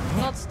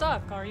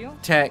stuck, are you?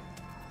 tag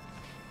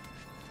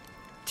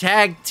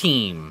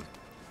team.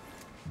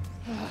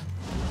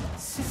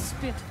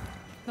 Spit.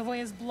 The way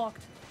is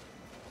blocked.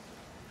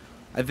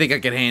 I think I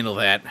can handle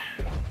that.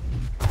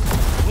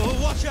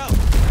 Whoa, watch out!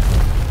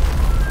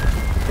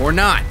 Or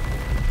not.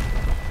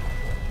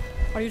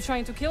 Are you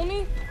trying to kill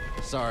me?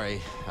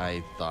 Sorry,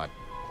 I thought.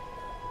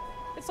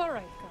 It's all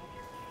right, guy.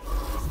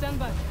 Stand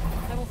by.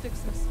 I will fix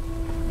this.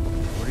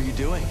 What are you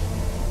doing?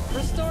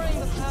 Restoring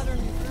the pattern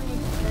you threw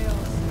into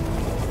chaos.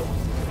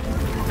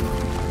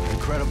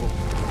 Incredible.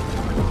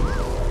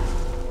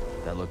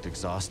 That looked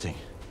exhausting.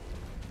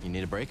 You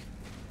need a break?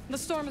 The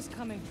storm is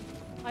coming.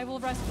 I will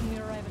rest when we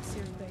arrive at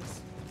Sear's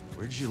base.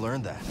 Where did you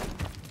learn that?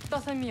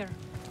 Dathamir.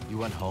 You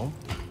went home?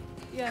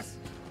 Yes.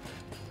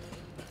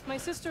 My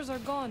sisters are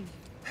gone,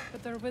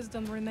 but their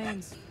wisdom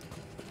remains.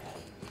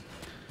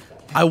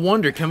 I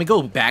wonder, can we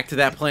go back to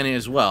that planet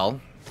as well?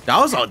 That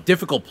was a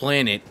difficult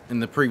planet in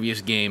the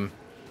previous game.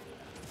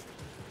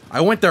 I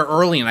went there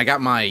early and I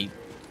got my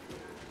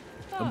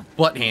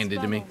butt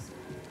handed to me.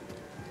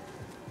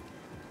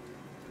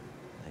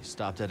 They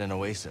stopped at an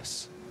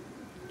oasis.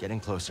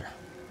 Getting closer.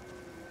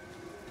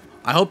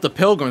 I hope the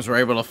pilgrims were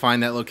able to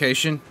find that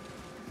location.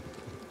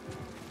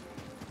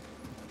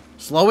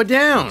 Slow it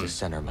down. To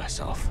center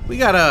myself. We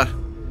gotta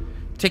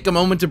take a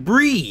moment to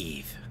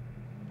breathe.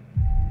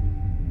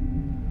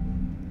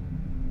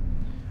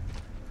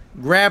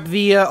 Grab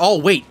the, oh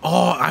wait,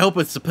 oh, I hope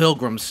it's the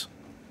pilgrims.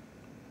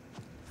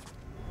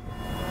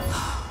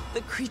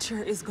 The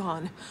creature is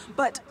gone,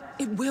 but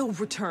it will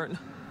return.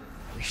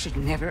 We should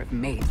never have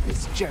made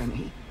this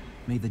journey.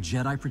 May the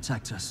Jedi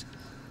protect us.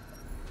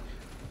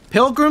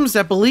 Pilgrims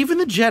that believe in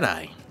the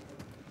Jedi.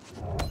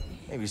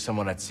 Maybe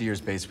someone at Sear's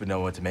base would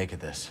know what to make of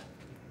this.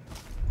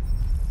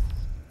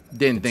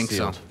 Didn't think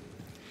so.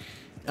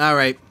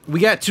 Alright, we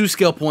got 2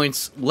 skill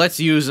points. Let's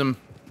use them.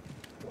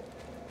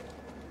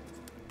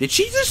 Did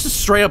she just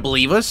straight up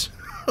leave us?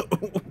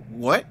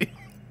 What?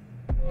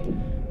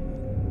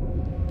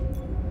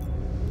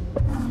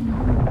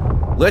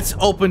 Let's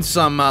open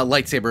some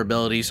lightsaber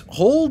abilities.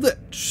 Hold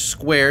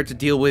square to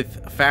deal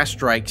with fast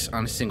strikes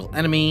on a single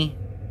enemy.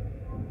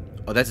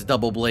 Oh, that's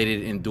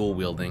double-bladed and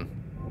dual-wielding.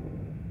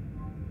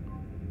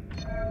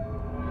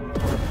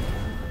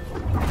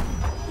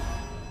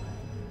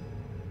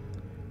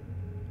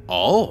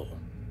 Oh.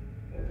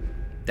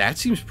 That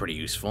seems pretty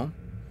useful.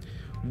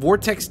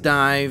 Vortex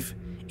dive.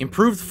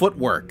 Improved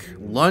footwork.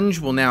 Lunge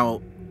will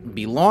now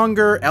be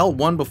longer.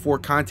 L1 before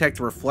contact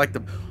to reflect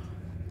the...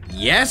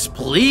 Yes,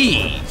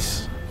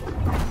 please!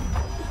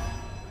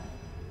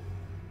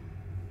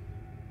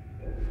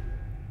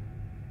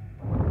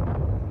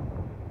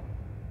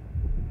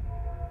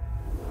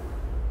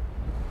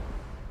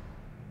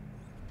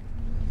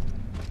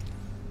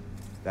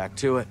 Back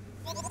to it.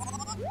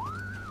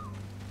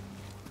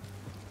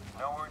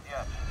 No word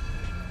yet.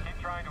 Keep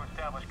trying to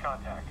establish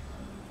contact.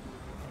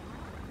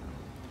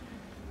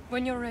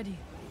 When you're ready.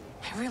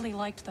 I really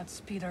liked that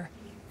speeder.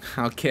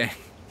 Okay.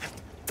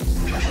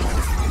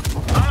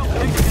 I'll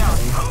take it down.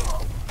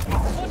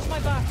 Watch my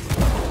back.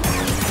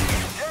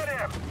 Hit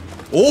him.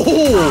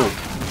 Oh!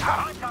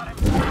 I got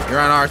him.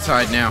 You're on our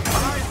side now.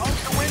 I hope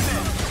to win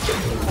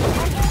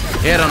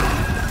this. Hit him.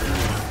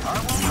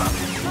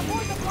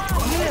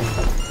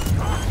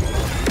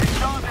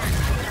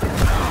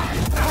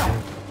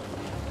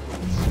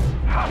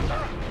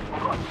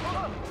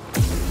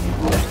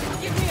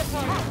 Give me a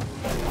target.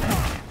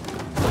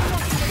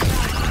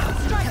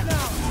 Strike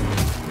now.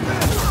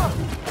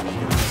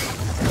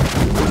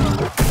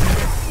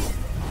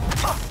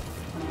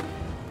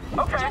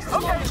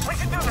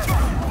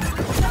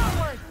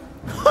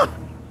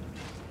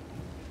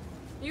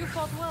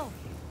 fought well.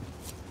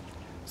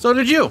 So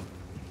did you.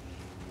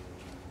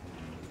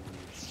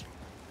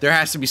 There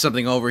has to be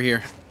something over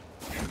here.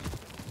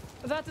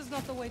 That is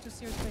not the way to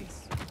Seer's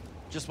base.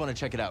 Just want to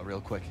check it out real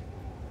quick.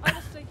 I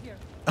will stay here.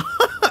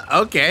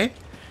 Okay.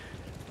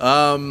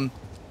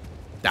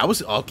 That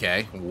was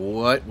okay.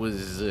 What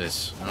was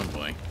this? Oh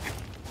boy.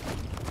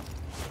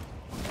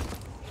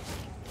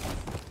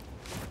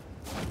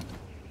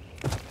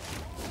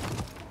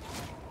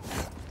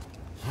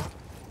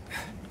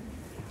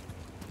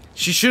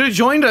 She should have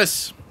joined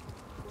us.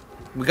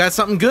 We got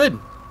something good.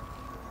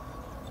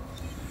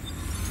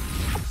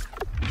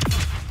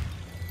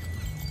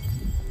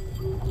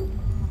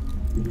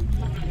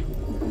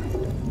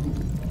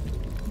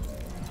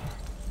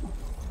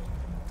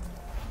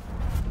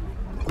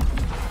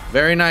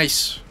 Very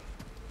nice.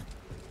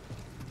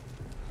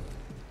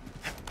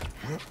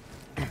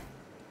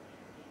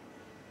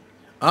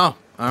 Oh,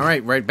 all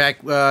right. Right back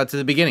to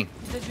the beginning.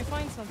 Did you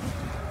find something?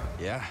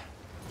 Yeah.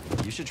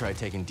 You should try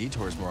taking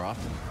detours more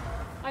often.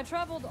 I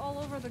traveled all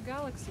over the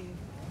galaxy.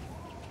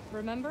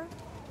 Remember?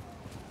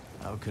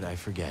 How could I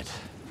forget?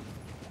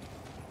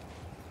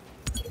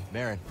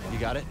 Marin, you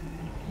got it?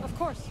 Of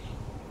course.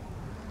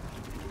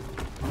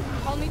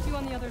 I'll meet you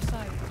on the other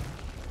side.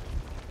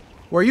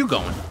 Where are you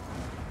going?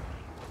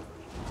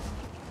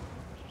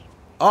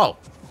 Oh.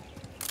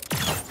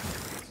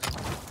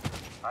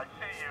 I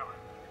see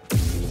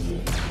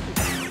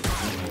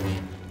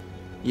you.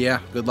 Yeah,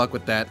 good luck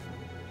with that.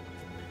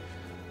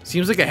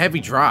 Seems like a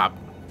heavy drop.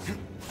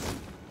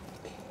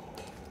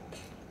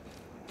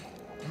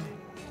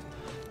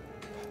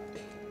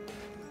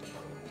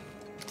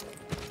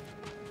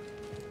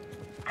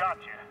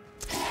 Gotcha.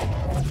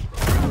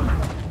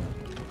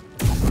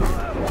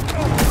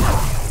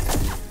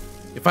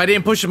 If I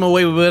didn't push him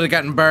away, we would have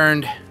gotten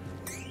burned.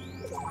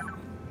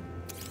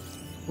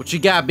 What you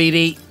got,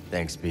 BD?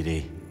 Thanks,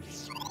 BD.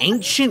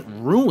 Ancient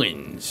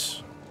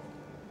ruins.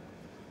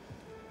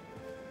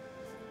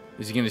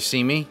 Is he gonna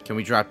see me? Can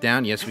we drop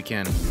down? Yes, we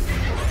can.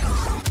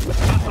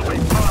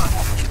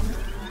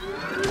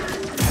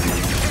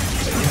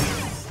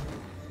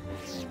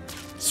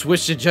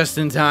 Switched it just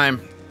in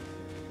time.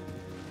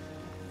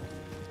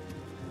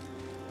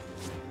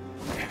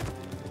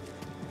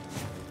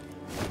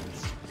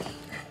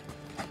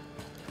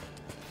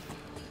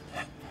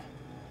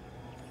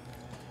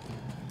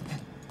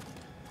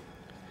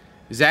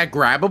 Is that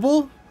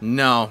grabbable?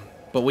 No,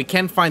 but we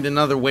can find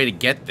another way to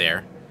get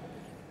there.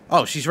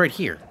 Oh, she's right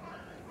here.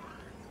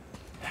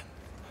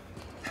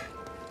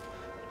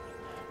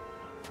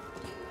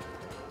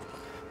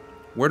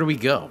 Where do we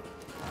go?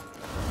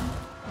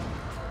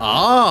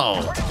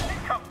 Oh.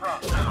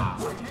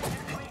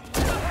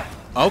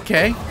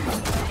 Okay.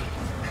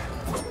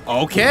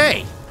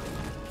 Okay.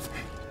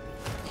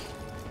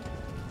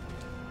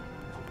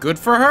 Good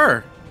for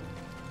her.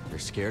 They're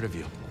scared of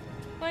you.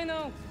 I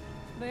know.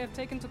 They have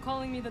taken to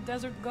calling me the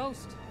Desert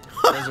Ghost.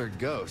 Desert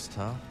Ghost,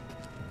 huh?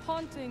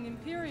 Haunting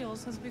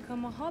Imperials has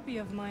become a hobby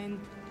of mine.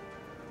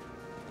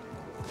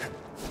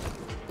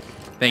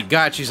 Thank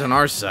God she's on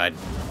our side.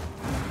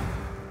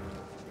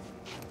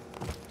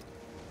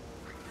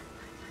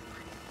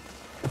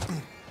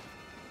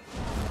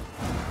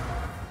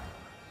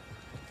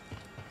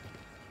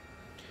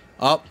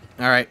 Oh,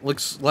 alright.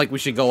 Looks like we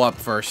should go up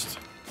first.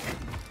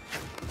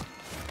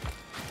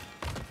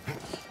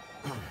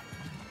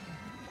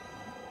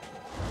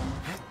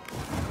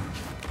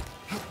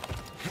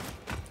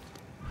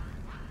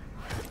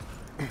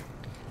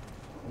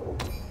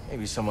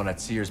 Maybe someone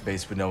at Seer's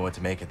base would know what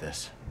to make of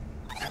this.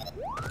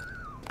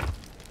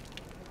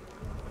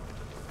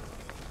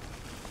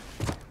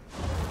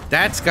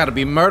 That's gotta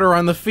be murder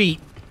on the feet.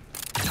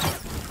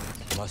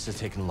 Must have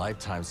taken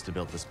lifetimes to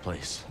build this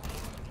place.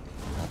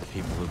 Now the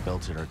people who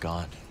built it are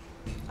gone.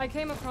 I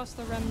came across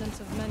the remnants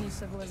of many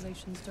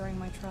civilizations during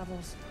my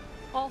travels.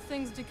 All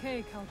things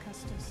decay, Cal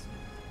Kestis.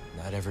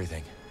 Not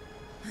everything.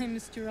 I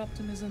missed your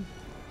optimism.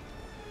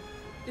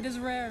 It is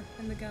rare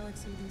in the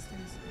galaxy these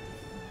days.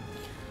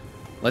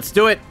 Let's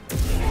do it.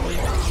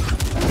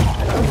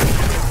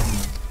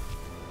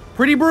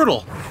 Pretty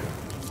brutal.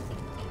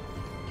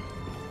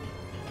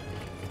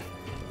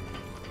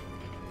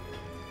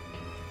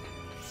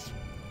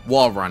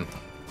 Wall run.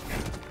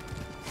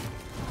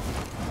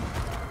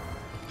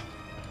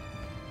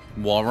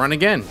 Wall run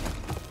again.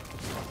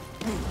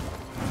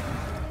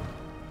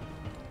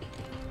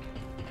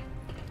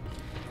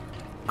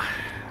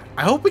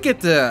 I hope we get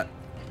the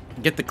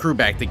crew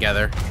back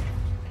together.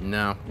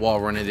 No,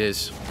 wall run it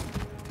is.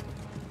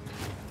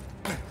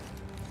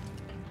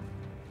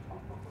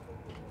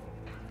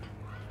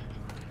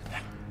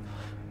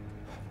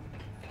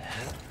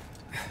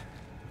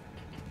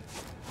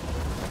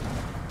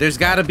 There's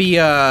got to be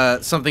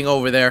something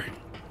over there.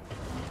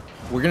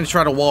 We're gonna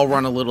try to wall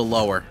run a little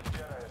lower.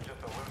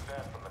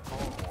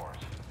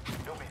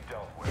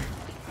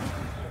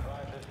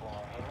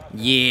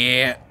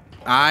 Yeah,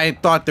 I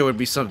thought there would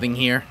be something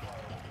here.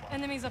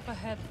 Enemies up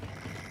ahead.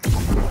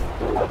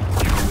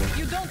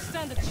 You don't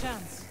stand a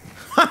chance.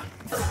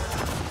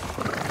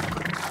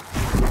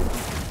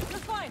 You're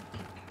fine.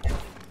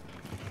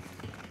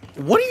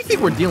 What do you think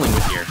we're dealing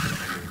with here?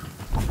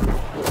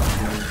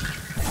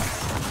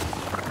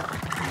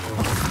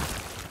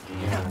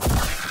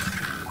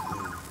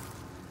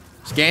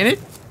 Scan it?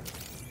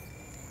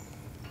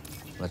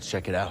 Let's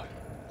check it out.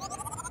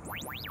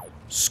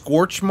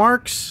 Scorch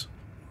marks?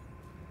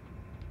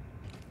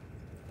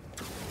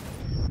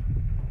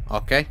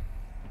 Okay.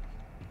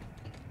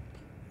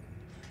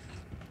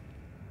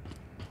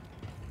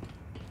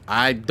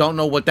 I don't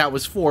know what that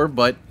was for,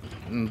 but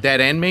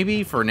dead end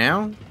maybe for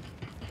now?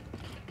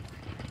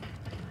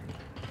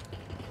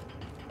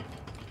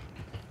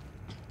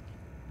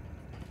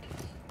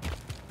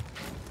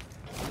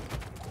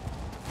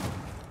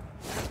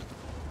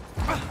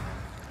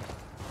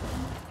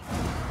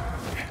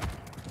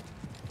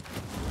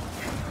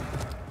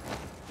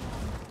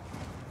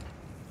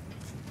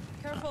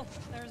 Careful,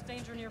 there's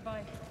danger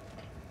nearby.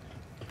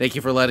 Thank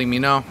you for letting me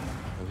know.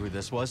 Know who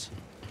this was?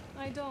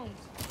 I don't,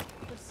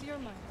 but Seer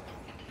might.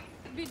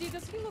 BD,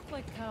 does he look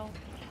like Cal?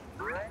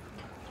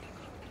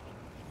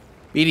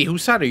 BD,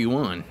 whose side are you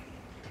on?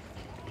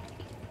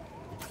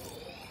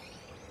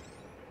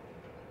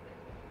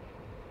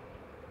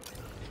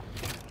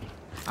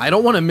 I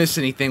don't want to miss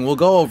anything. We'll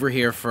go over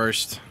here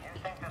first.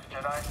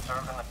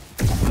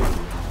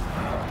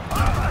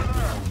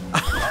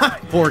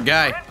 Poor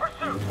guy.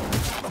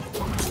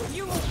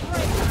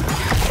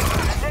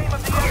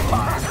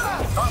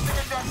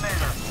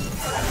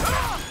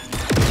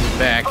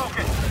 Back.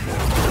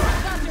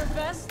 Not your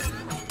best.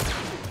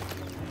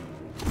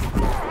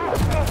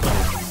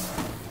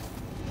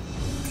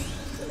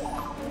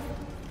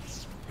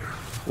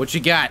 What you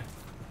got?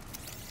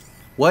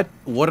 What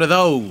are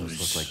those?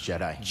 Those look like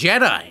Jedi.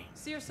 Jedi.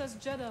 Seer says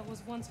Jeddah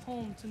was once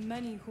home to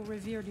many who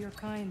revered your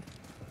kind.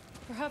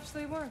 Perhaps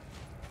they were.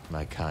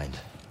 My kind.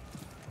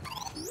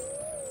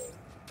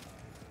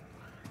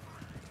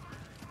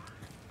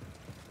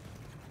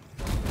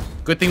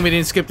 Good thing we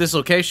didn't skip this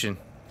location.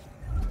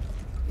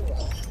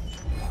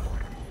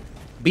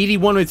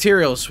 BD1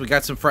 materials. We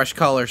got some fresh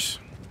colors.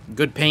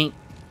 Good paint.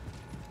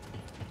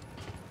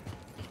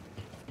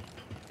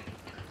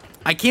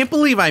 I can't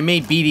believe I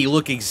made BD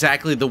look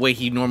exactly the way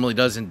he normally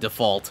does in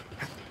default.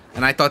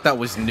 And I thought that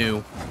was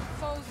new.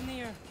 Foes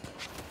near.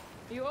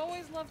 You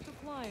always love to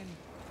climb.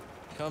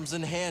 Comes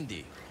in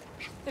handy.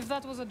 If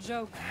that was a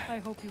joke, I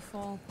hope you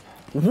fall.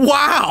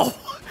 Wow!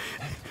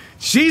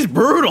 She's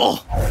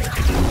brutal!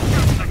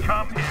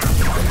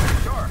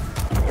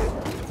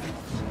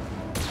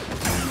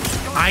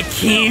 I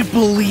can't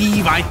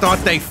believe I thought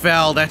they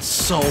fell. That's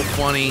so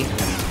funny.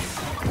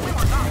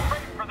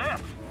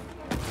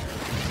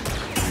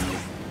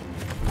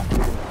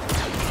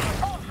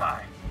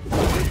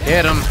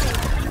 Hit him.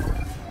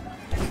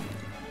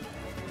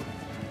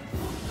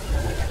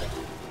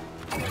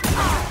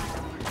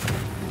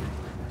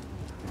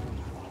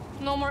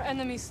 No more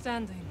enemies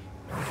standing.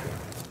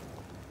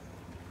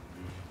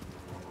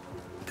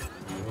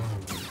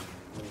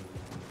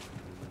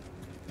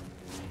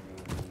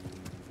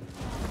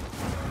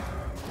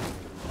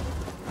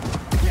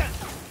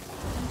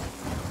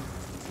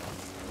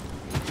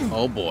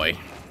 Oh boy.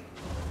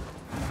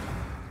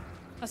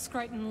 A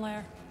Skriton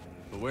lair.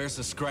 But where's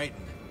the Skriton?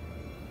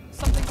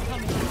 Something's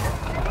coming.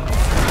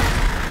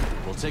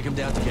 We'll take him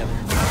down together.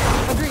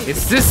 Agreed.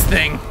 It's this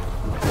thing.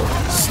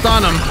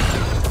 Stun him.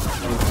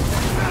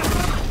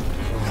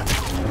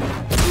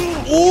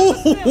 Ooh!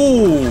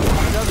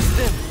 Another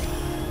stim.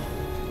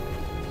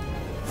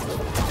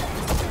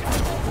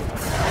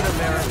 Get him,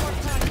 Mara.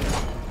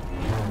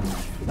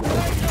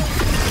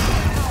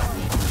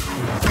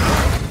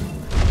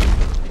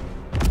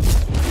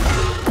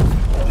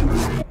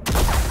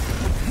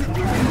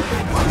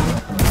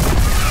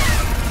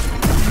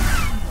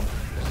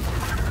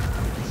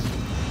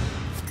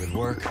 Good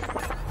work.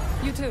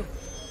 You too.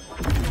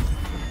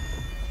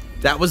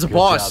 That was a Good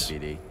boss.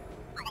 job, BD.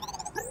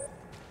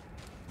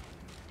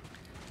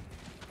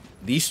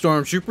 These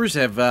stormtroopers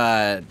have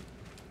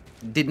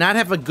did not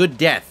have a good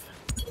death.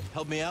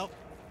 Help me out.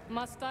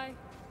 Must I?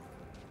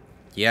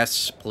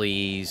 Yes,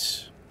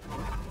 please.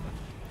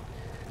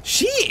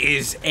 She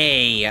is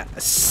a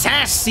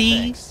sassy.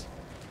 Thanks.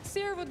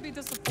 Seer would be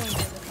disappointed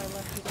if I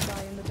left you to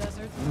die in the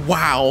desert.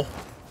 Wow.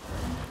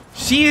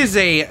 She is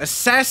a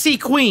sassy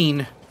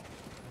queen.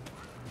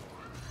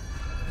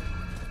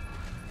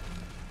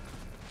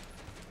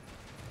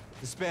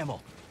 The Spammel.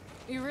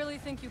 You really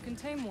think you can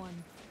tame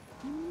one?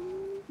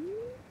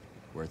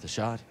 Worth a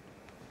shot.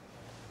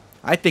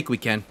 I think we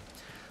can.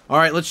 All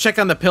right, let's check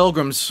on the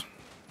pilgrims.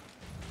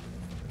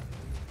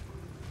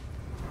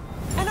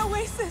 An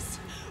oasis!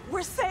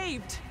 We're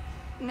saved!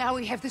 Now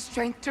we have the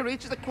strength to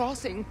reach the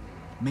crossing.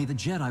 May the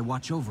Jedi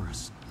watch over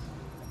us.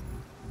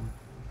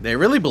 They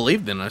really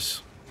believed in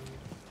us.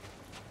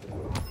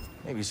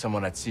 Maybe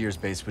someone at Seer's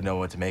base would know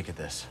what to make of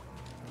this.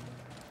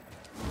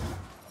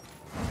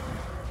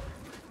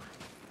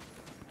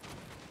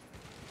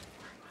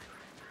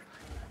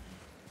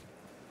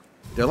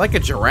 They're like a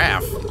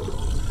giraffe.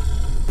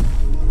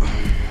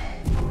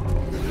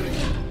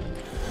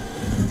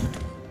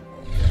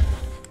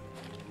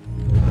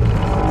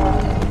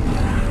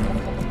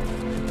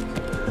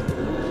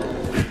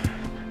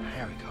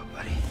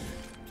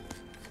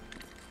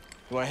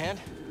 You want a hand?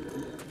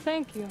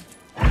 Thank you.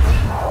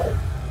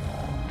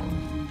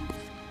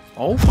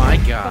 Oh my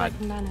But I god.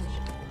 can manage.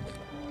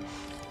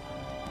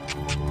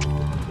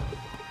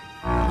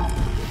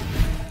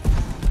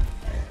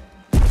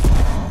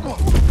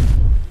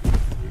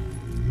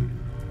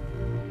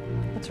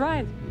 That's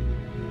right.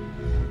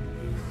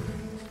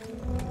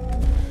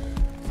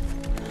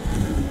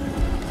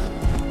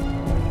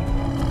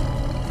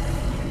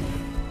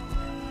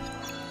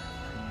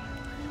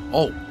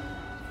 Oh.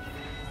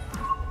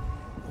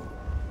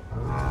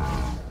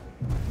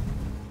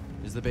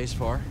 Is the base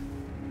far?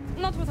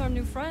 Not with our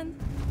new friend.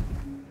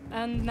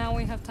 And now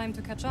we have time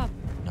to catch up.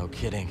 No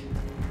kidding.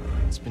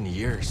 It's been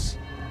years.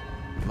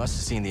 You must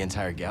have seen the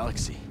entire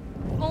galaxy.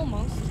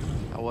 Almost.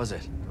 How was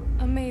it?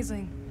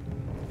 Amazing.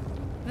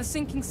 The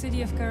sinking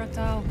city of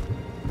Karatao.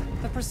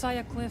 The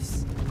Persaya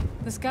Cliffs.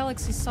 This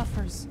galaxy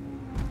suffers.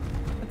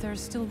 But there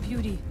is still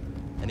beauty.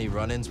 Any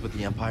run-ins with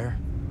the Empire?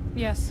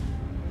 Yes.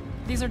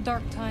 These are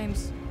dark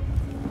times.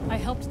 I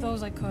helped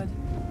those I could.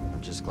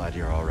 I'm just glad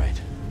you're all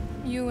right.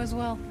 You as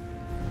well.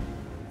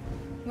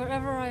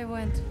 Wherever I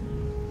went,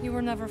 you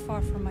were never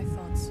far from my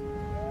thoughts.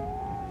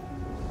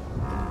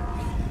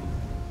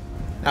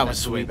 That was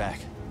That's the way sweet. back.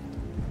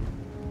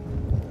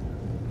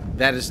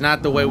 That is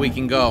not the way we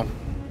can go.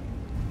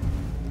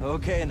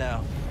 Okay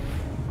now.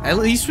 At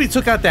least we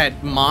took out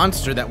that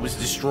monster that was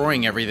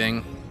destroying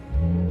everything.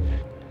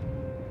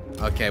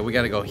 Okay, we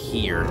gotta go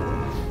here.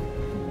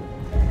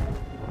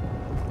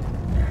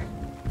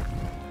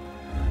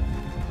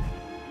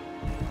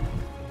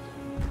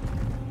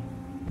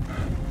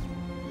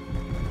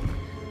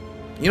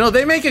 You know,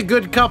 they make a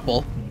good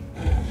couple.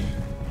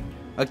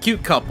 A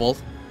cute couple.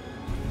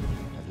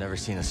 I've never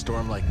seen a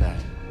storm like that.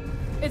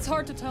 It's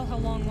hard to tell how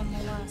long one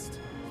will last.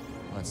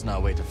 Let's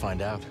not wait to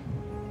find out.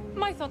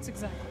 My thoughts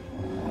exactly.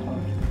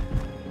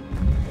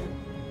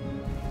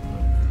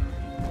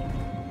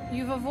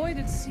 You've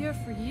avoided Seer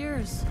for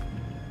years.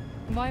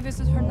 Why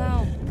visit her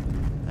now?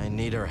 I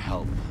need her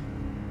help.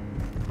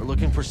 We're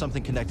looking for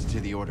something connected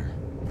to the Order.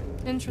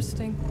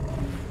 Interesting.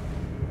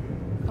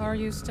 Are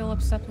you still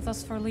upset with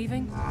us for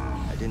leaving?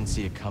 I didn't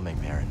see it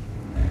coming, Marin.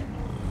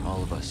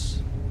 All of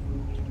us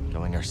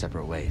going our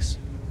separate ways.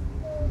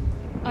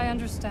 I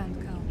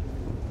understand, Cal.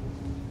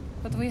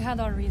 But we had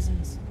our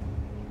reasons.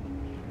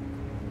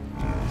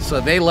 So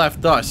they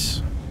left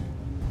us.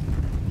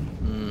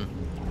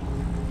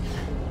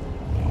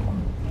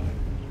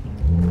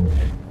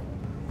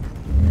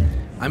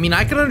 I mean,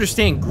 I can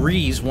understand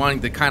Grease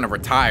wanting to kind of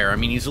retire. I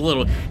mean, he's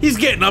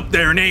getting up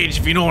there in age,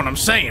 if you know what I'm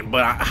saying.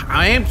 But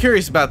I am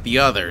curious about the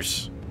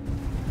others.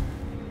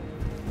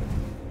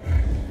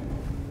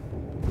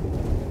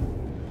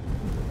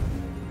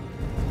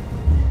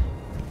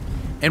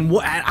 And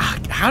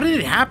how did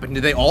it happen?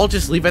 Did they all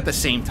just leave at the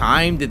same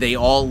time? Did they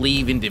all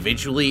leave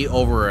individually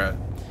over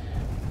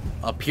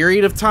a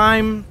period of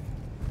time?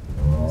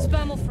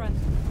 Spammel friend,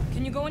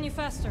 can you go any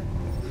faster?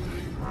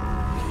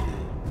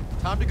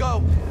 Time to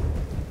go.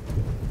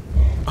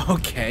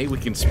 Okay, we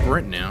can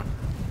sprint now.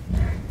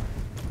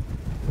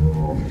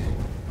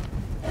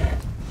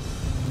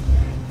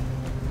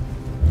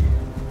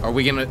 Are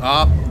we gonna?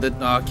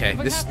 Okay.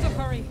 We have to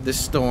hurry. This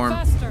storm.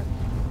 Faster.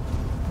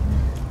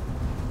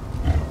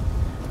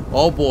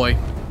 Oh boy.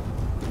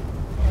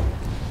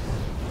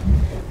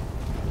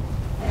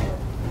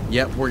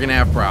 Yep, we're gonna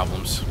have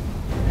problems.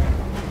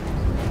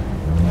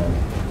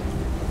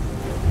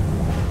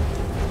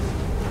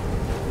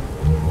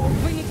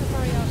 We need to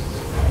hurry up.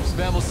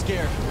 Spammel's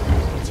scared.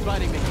 It's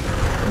fighting me.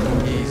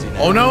 Easy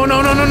now. Oh no,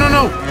 no, no, no, no,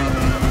 no!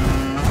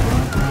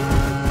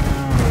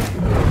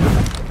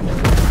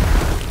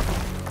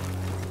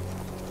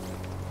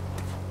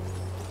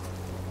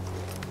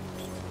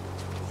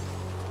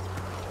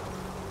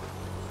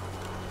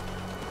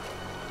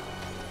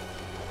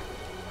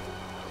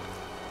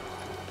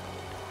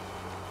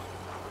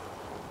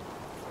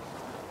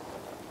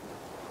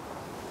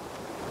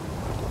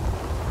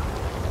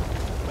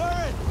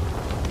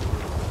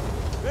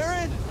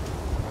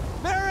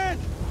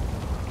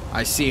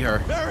 I see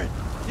her. Marin,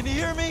 can you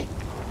hear me?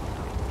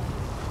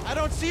 I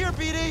don't see her,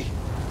 BD.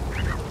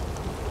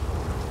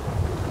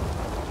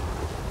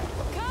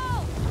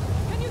 Cal,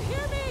 can you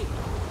hear me?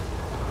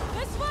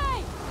 This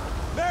way.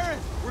 Marin,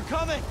 we're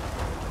coming.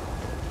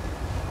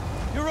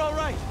 You're all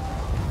right.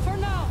 For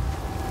now.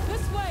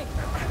 This way.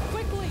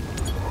 Quickly.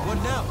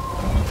 What now?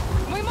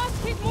 We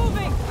must keep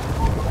moving.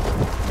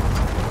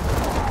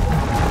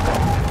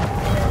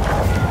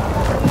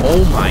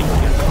 Oh my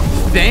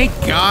God. Thank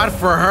God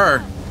for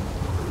her.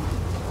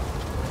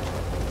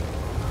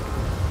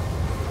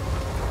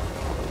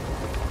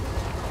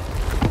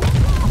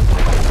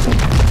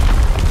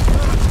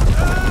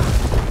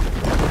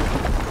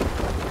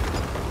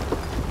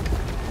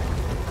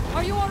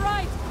 Are you all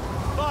right?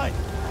 Fine.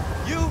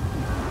 You?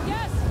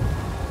 Yes.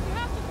 We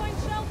have to find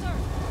shelter.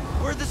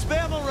 Where'd the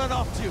Spammel run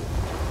off to? It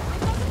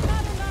doesn't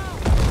matter now.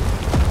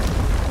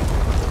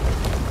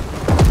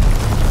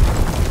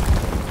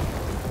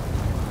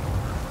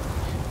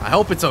 I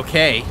hope it's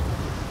okay.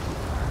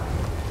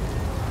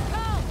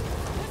 Cal,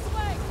 this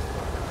way.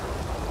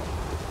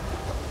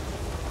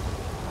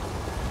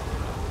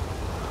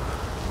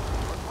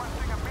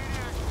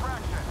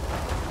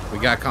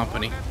 got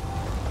company.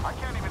 I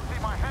can't even see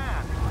my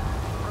hand.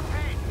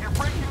 Repeat, you're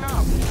breaking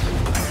up.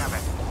 Damn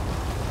it.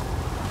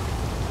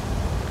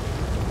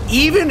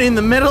 Even in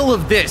the middle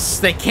of this,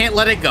 they can't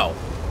let it go.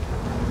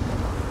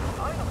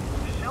 Finally,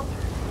 the shelter.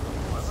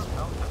 Whoever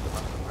built this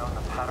must have known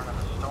the pattern of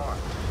the storm.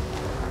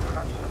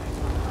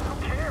 Who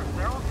cares?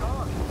 They're all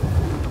gone.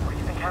 What do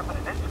you think happened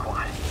to this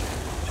squad?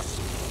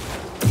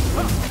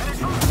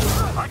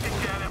 I can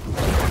get him.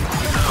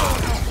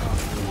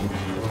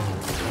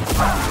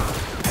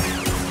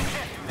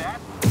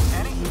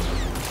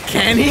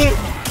 Can he?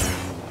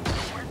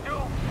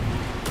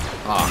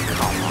 Oh,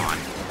 come on.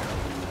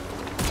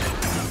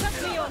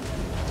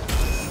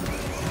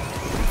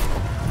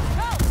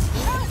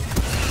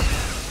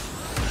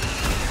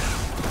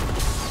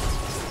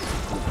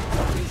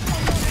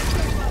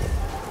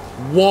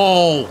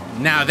 Whoa,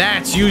 now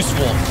that's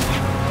useful.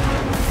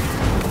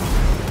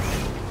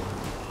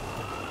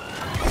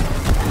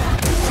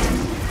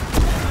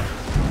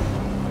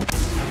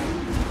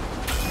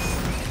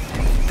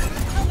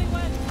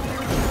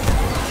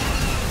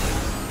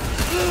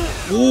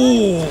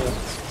 Ooh.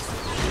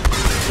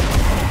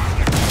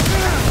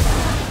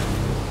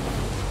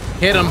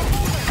 Hit him.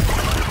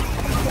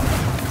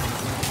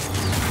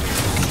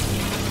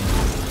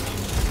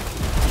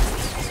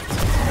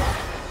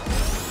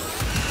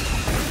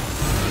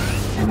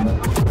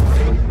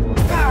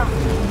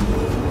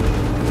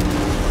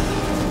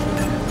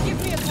 Give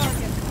me a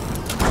target.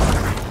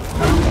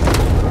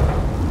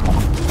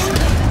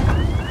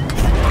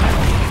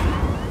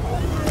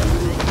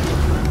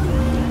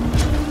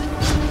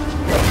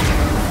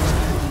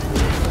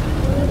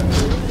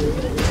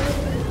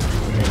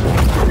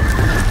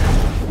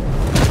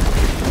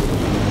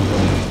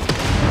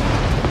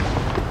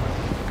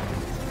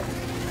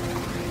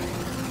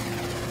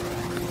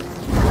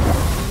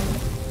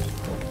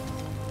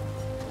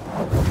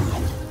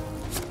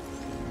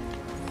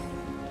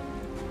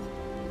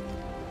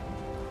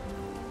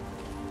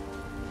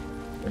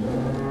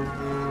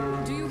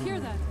 Do you hear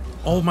that?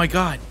 Oh my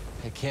god.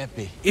 It can't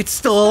be. It's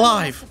still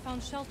alive.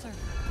 Found shelter.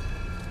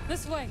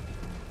 This way.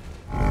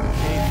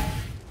 Hey,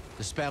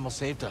 the Spammel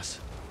saved us.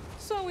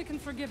 So we can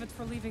forgive it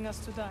for leaving us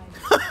to die.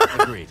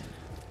 Agreed.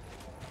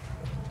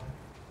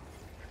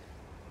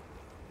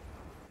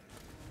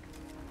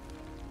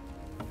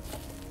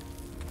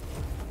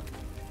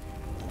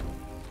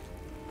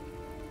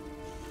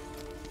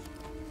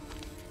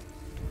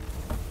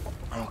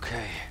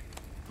 Okay.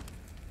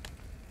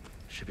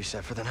 Should be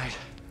set for the night.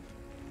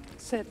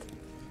 Sit.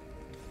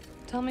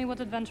 Tell me what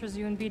adventures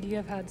you and BD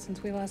have had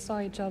since we last saw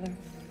each other.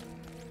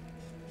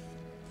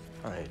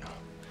 Alright.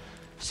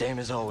 Same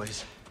as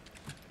always.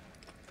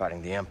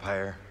 Fighting the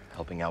Empire,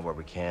 helping out where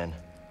we can.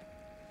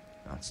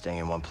 Not staying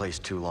in one place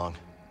too long.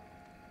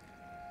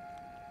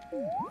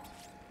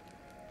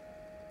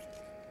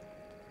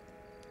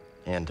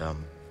 And,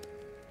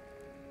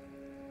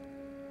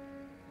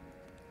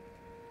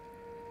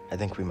 I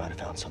think we might have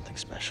found something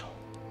special.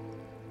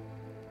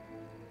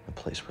 A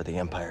place where the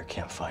Empire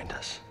can't find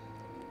us.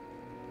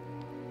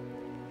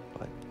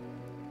 But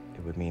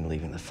it would mean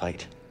leaving the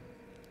fight.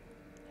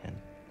 And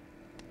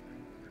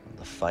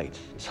the fight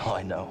is all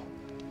I know.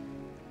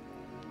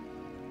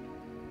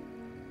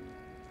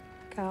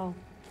 Cal.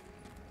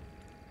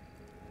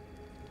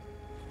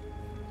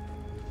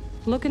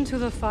 Look into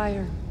the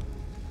fire.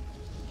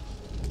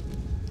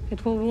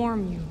 It will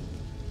warm you.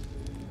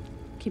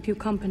 Keep you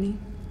company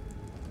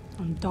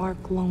on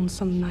dark,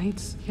 lonesome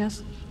nights,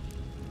 yes?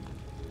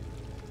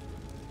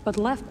 But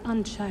left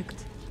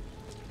unchecked,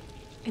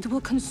 it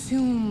will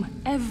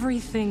consume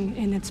everything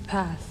in its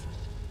path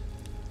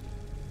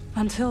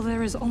until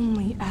there is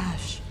only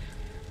ash.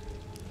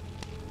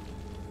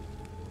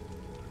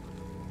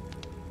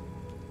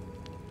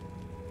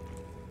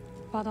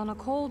 But on a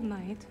cold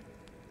night,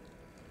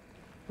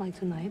 like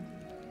tonight,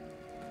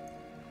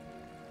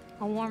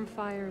 a warm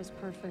fire is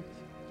perfect.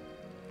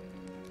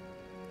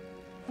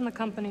 And the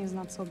company is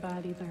not so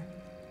bad either.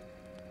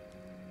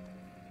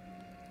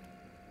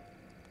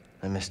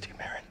 I missed you,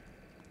 Marin.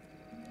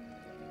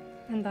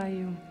 And I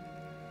you.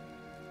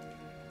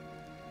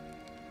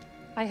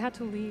 I had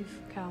to leave,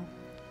 Cal,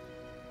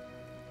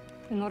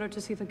 in order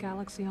to see the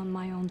galaxy on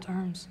my own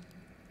terms.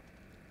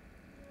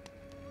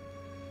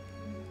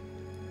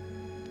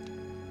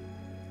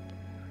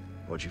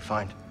 What'd you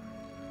find?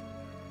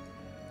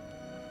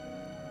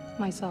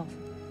 Myself.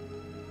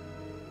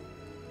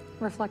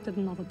 Reflected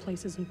in all the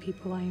places and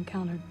people I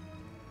encountered.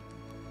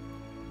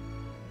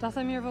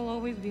 Dathomir will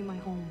always be my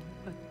home,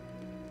 but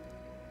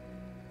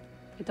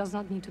it does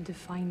not need to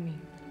define me.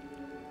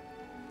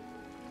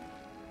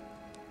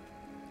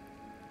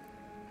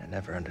 I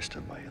never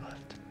understood why you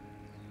left.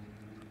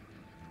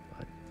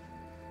 But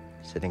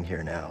sitting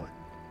here now,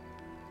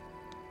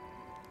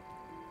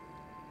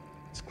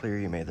 it's clear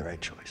you made the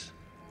right choice.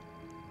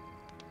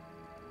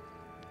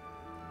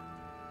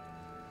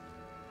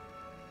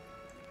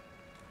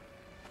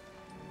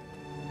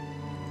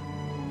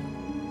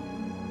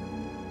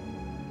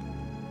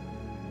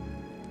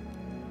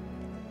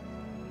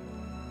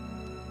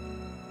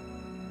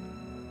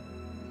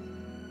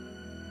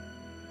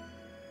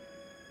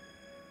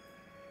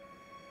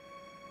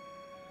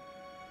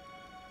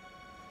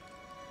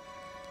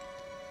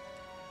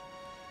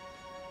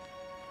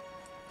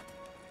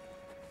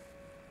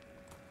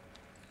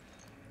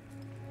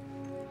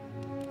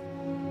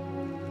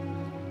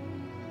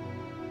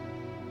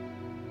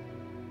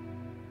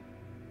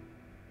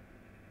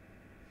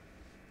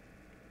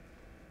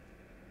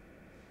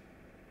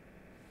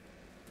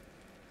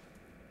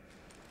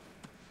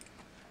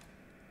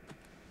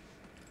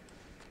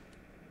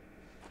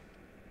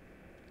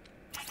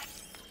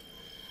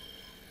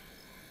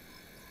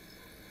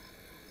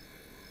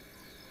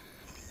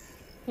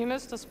 You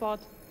missed a spot.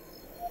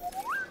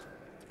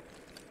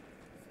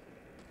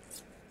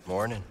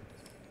 Morning.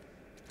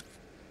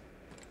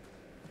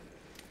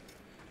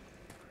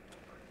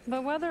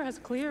 The weather has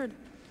cleared.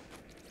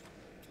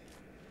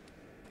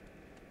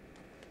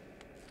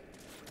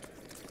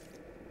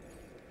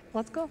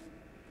 Let's go.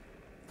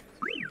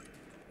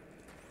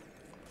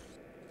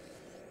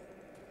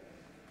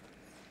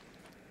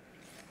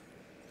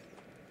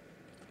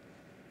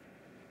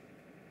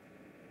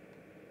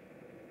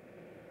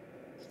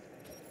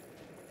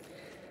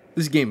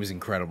 This game is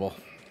incredible.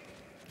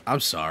 I'm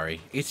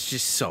sorry. It's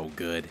just so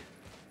good.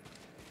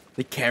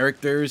 The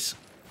characters.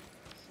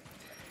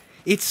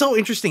 It's so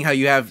interesting how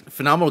you have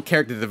phenomenal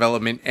character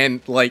development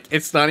and, like,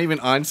 it's not even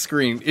on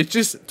screen. It's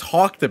just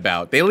talked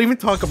about. They don't even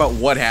talk about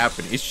what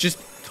happened. It's just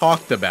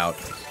talked about.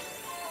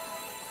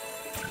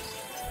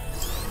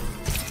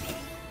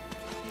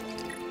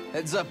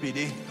 Heads up,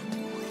 BD.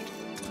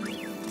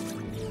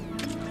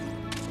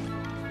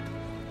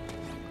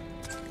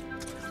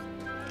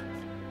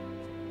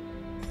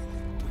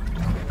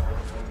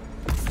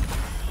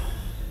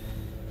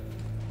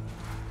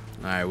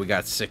 Alright, we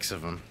got 6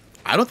 of them.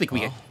 I don't think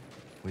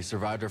we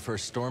survived our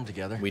first storm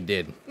together. We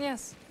did.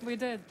 Yes, we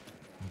did.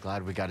 I'm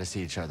glad we got to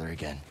see each other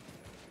again.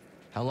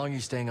 How long are you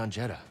staying on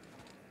Jedi?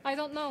 I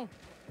don't know.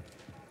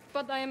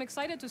 But I am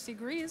excited to see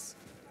Grease.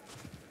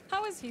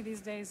 How is he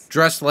these days?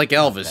 Dressed like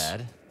Elvis.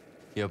 Bad.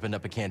 He opened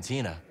up a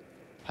cantina.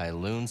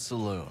 Pyloon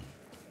Saloon.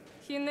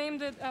 He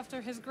named it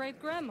after his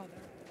great-grandmother.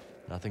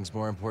 Nothing's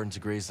more important to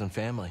Grease than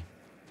family.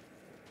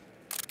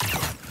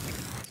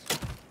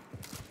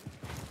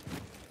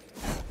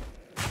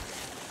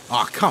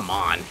 Oh, come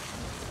on.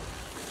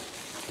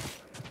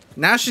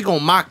 Now she's gonna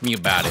mock me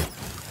about it.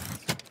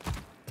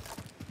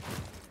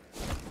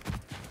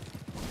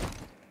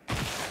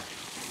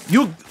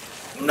 You...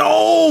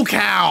 No,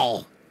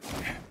 Cal!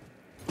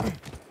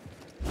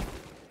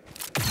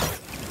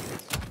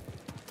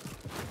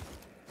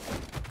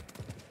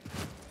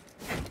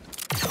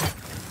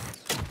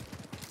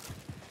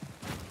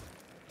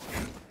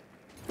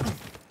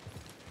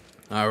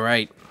 All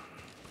right.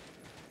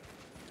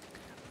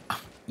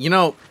 You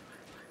know,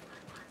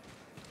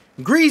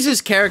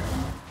 Grease's character...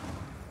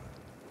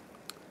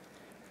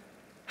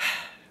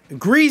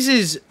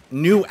 Grease's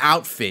new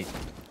outfit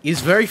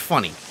is very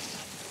funny.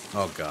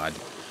 Oh, God.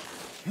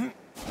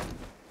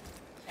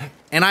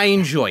 And I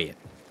enjoy it.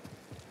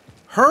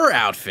 Her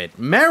outfit,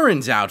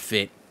 Marin's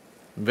outfit,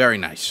 very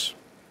nice.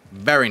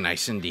 Very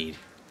nice indeed.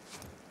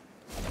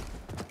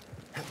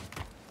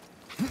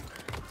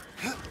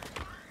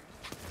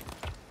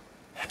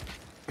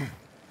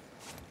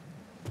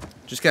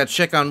 Just gotta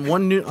check on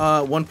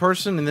one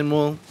person, and then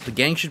the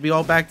gang should be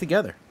all back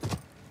together.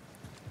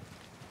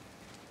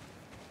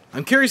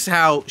 I'm curious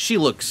how she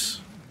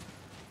looks.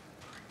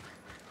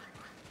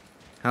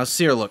 How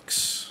Seer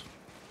looks.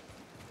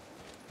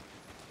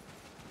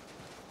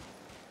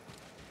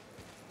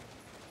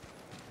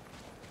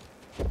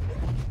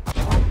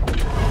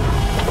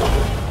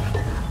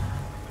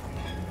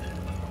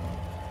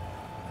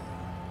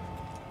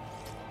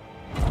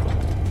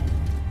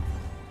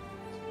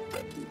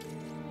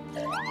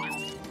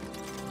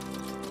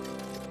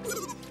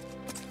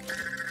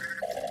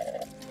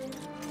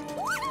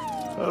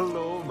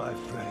 Hello, my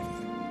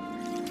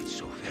friend. It's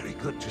so very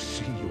good to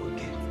see you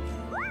again.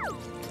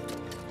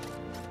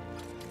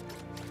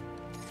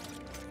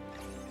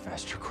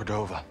 Master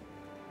Cordova.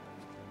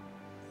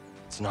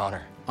 It's an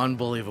honor.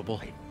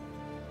 Unbelievable. I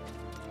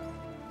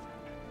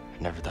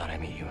never thought I'd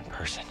meet you in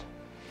person.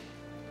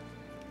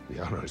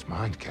 The honor is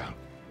mine, Cal.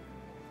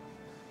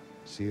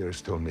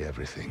 Seer's told me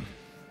everything.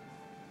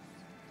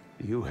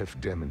 You have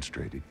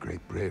demonstrated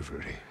great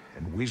bravery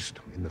and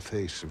wisdom in the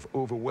face of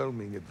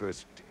overwhelming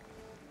adversity.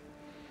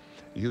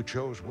 You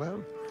chose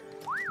well?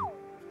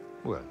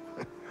 Well,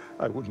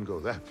 I wouldn't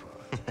go that far.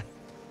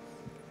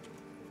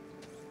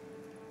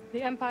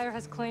 The Empire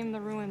has claimed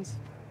the ruins.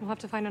 We'll have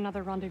to find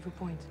another rendezvous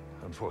point.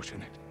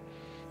 Unfortunate.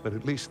 But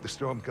at least the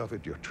storm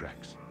covered your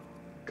tracks.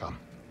 Come.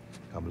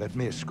 Come, let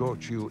me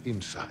escort you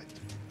inside.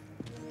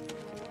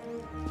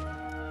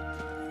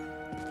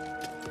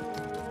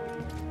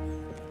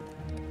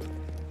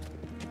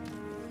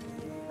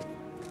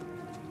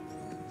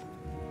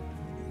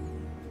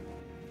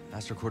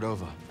 Master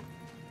Cordova,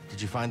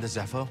 did you find the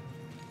Zepho?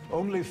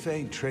 Only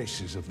faint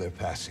traces of their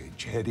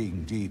passage,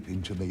 heading deep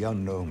into the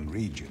unknown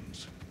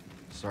regions.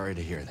 Sorry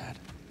to hear that.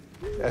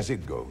 As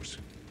it goes.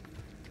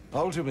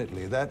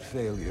 Ultimately, that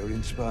failure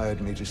inspired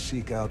me to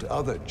seek out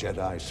other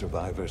Jedi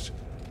survivors.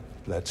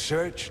 That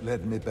search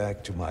led me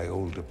back to my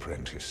old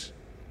apprentice.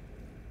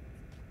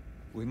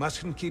 We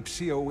mustn't keep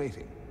Sio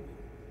waiting.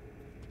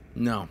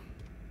 No.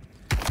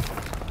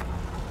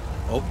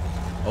 Oh,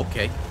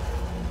 okay.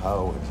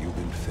 How have you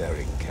been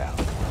faring, Cal?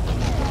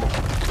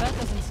 That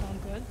doesn't sound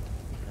good.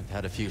 I've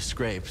had a few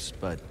scrapes,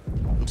 but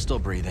I'm still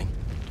breathing.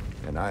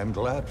 And I'm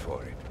glad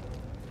for it.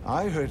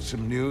 I heard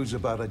some news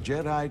about a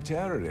Jedi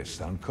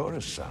terrorist on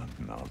Coruscant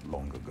not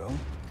long ago.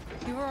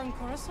 You were on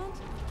Coruscant?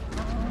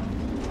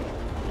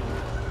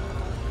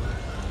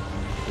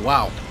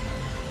 Wow.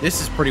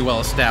 This is pretty well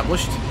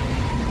established.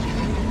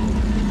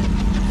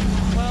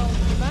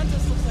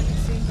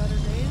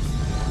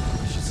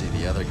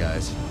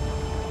 guys.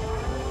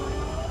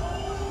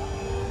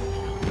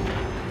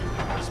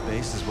 This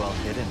base is well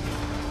hidden.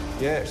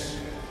 Yes.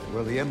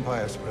 Well, the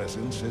Empire's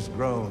presence has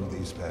grown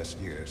these past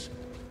years.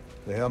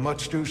 They are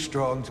much too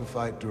strong to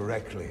fight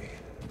directly,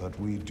 but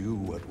we do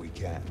what we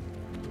can.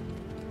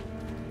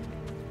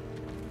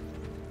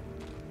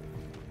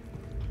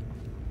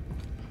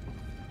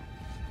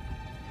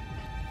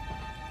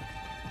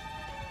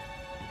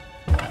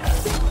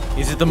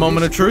 Is it the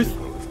moment of truth?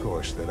 Of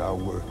course, that our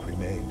work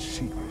remains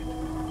secret.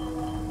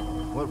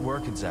 What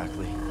work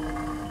exactly?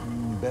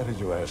 Better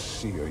to ask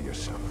Seer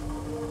yourself.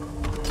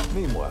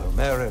 Meanwhile,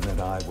 Marin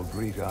and I will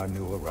greet our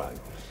new arrivals.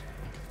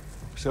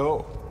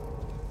 So,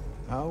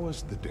 how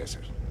was the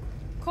desert?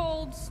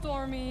 Cold,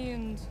 stormy,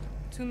 and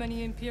too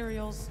many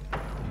Imperials.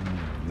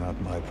 Not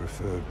my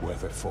preferred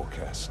weather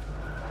forecast,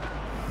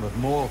 but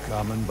more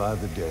common by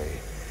the day.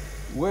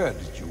 Where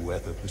did you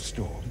weather the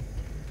storm?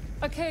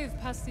 A cave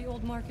past the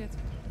old market.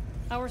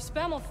 Our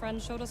Spammel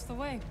friend showed us the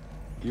way.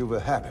 You've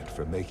a habit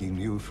for making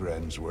new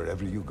friends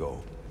wherever you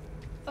go.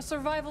 A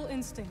survival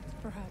instinct,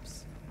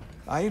 perhaps.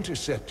 I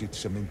intercepted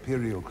some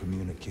Imperial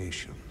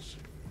communications.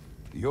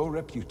 Your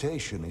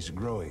reputation is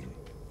growing.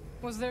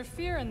 Was there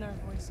fear in their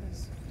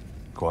voices?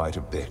 Quite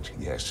a bit,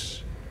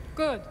 yes.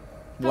 Good.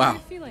 How Wow. are you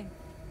feeling?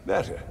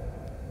 Better.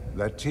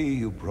 That tea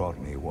you brought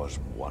me was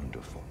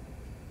wonderful.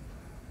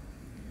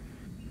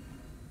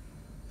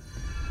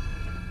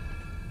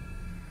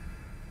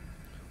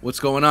 What's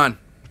going on?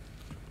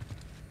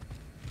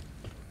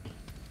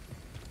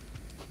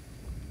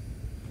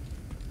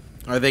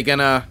 Are they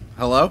gonna...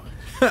 Hello?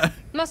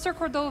 Master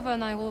Cordova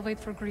and I will wait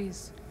for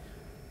Grease.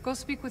 Go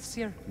speak with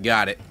Seer.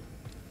 Got it.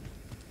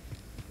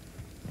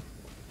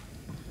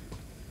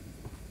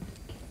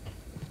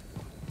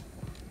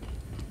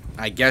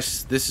 I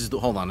guess this is the...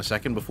 Hold on a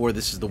second. Before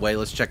this is the way,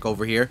 let's check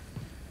over here.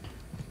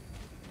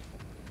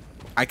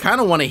 I kind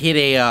of want to hit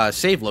a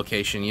save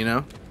location, you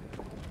know?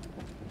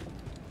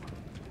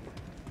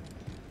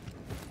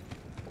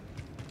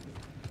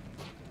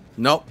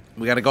 Nope.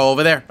 We gotta go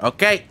over there.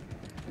 Okay.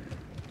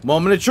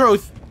 Moment of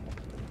truth.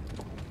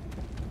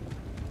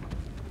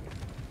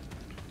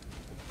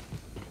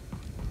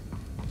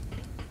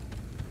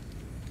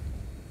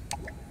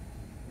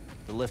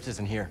 The lift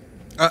isn't here.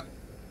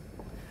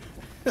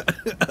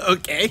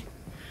 Okay.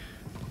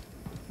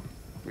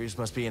 Reeves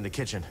must be in the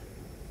kitchen.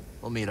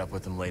 We'll meet up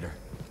with him later.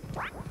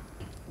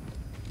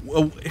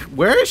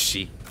 Where is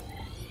she?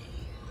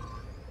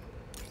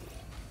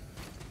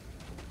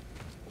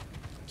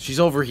 She's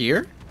over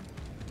here?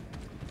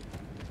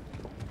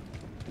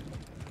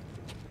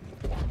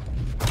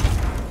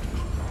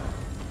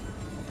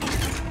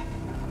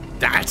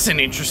 That's an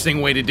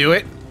interesting way to do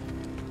it.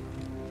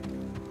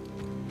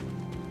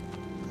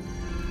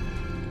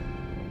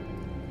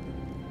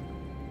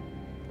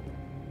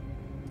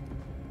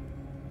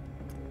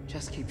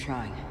 Just keep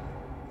trying.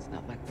 It's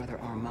not like Brother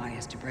Armai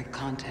has to break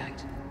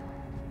contact.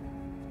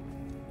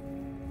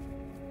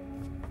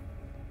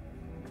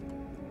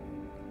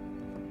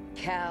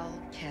 Cal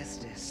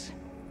Kestis.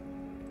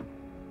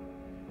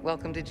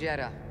 Welcome to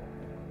Jedi.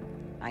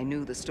 I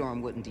knew the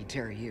storm wouldn't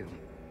deter you.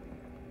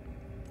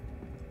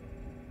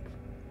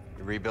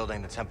 You're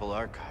rebuilding the temple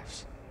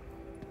archives.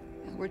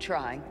 We're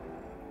trying.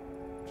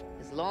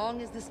 As long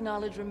as this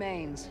knowledge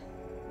remains,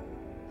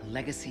 the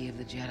legacy of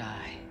the Jedi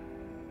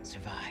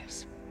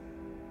survives.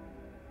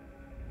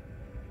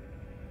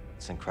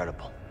 It's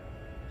incredible.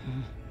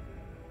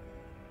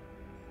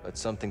 But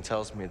something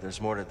tells me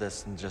there's more to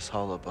this than just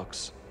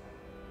holobooks.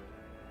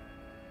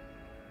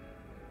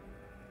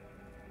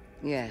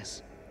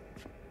 Yes.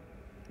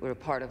 We're a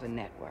part of a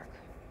network,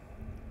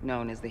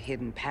 known as the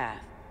Hidden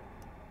Path.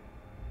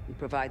 We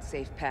provide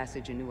safe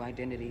passage and new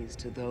identities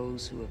to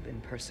those who have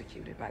been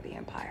persecuted by the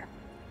Empire.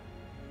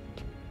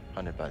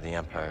 Hunted by the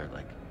Empire,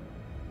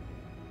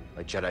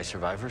 like Jedi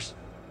survivors?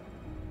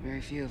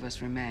 Very few of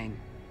us remain.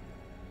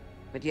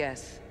 But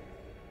yes,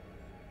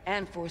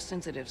 and Force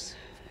sensitives,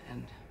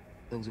 and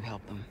those who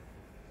help them.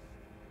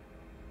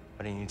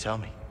 Why didn't you tell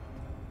me?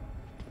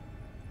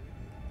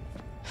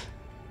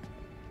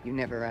 You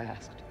never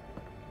asked.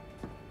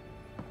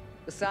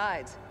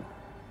 Besides,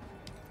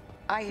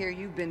 I hear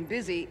you've been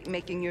busy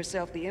making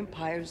yourself the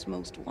Empire's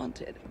most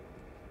wanted.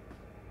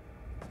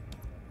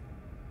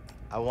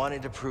 I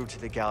wanted to prove to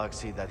the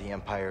galaxy that the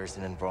Empire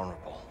isn't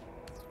invulnerable.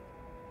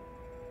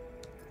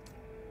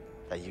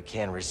 That you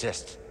can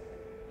resist.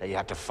 That you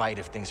have to fight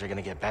if things are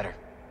gonna get better.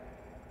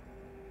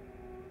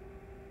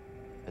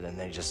 But then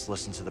they just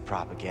listen to the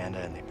propaganda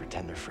and they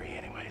pretend they're free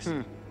anyways.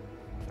 You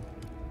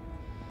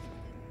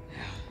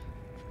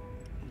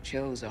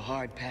chose a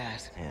hard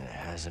path. And it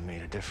hasn't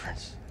made a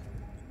difference.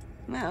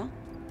 Well,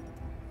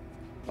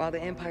 while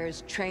the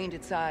Empire's trained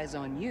its eyes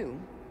on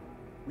you,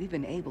 we've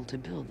been able to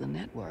build the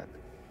network.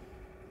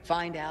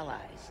 Find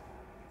allies.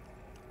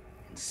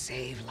 And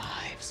save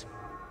lives.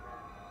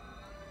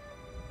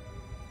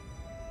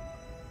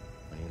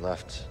 When you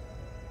left,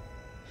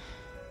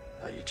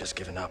 I thought you'd just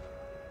given up.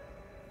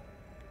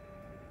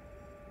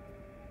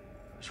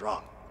 I was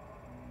wrong.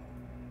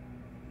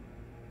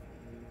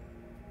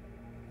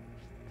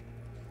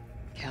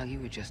 Cal Cal, you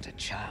were just a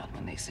child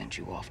when they sent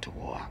you off to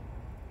war.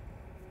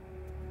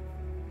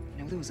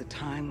 You know, there was a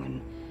time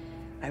when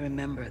I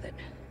remember that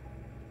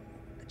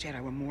the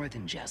Jedi were more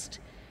than just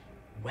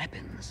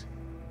weapons.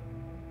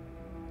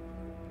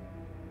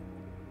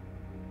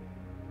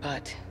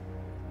 But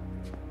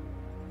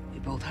we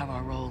both have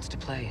our roles to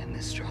play in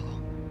this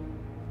struggle.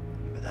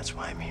 But that's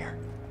why I'm here.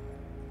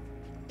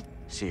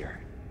 Seer.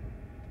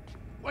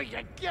 Well, you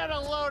get a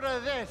load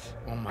of this.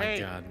 Oh my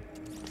God.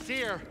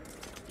 Seer,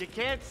 you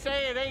can't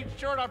say it ain't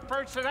short of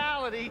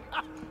personality,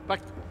 but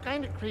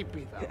kind of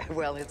creepy, though.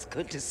 Well, it's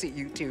good to see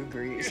you too,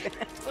 Grease.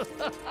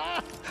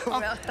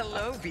 Well,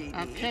 hello, BD.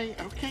 Okay.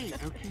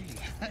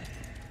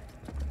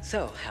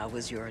 So, how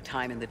was your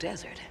time in the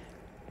desert?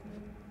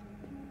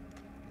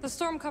 The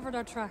storm covered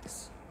our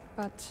tracks,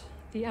 but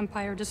the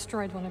Empire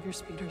destroyed one of your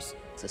speeders.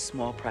 It's a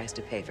small price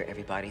to pay for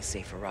everybody's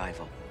safe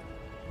arrival.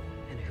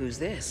 And who's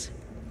this?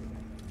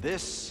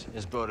 This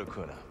is Bodo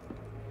Kuna.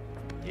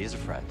 He's a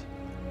friend.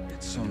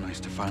 It's so nice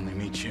to finally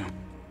meet you.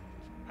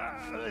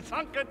 This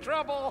hunk of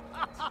trouble.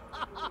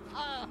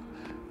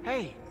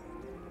 Hey,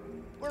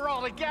 we're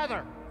all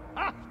together.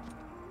 Huh?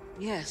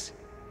 Yes.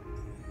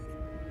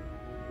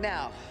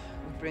 Now,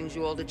 what brings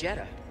you all to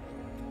Jeddah?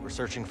 We're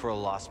searching for a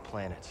lost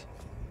planet.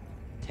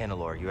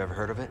 Tanalorr, you ever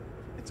heard of it?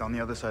 It's on the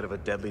other side of a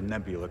deadly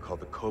nebula called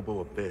the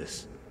Kobo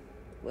Abyss.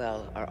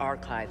 Well, our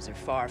archives are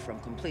far from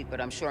complete,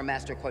 but I'm sure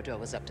Master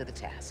Cordo is up to the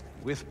task.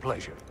 With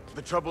pleasure.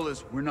 The trouble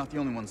is, we're not the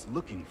only ones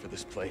looking for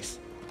this place.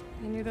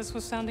 I knew this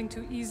was sounding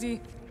too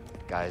easy.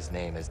 Guy's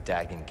name is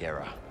Dagan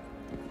Gera.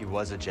 He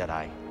was a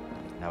Jedi.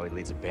 Now he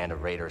leads a band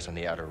of raiders on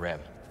the Outer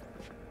Rim.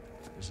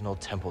 There's an old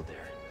temple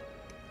there.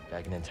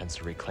 Dagan intends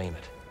to reclaim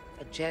it.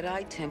 A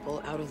Jedi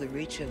temple out of the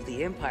reach of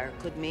the Empire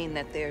could mean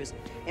that there's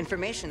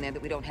information there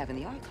that we don't have in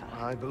the archive.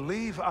 I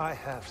believe I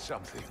have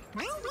something.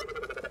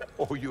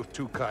 Oh, you're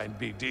too kind,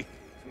 BD.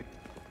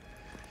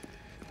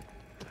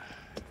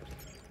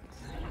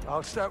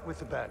 I'll start with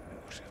the bad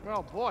news.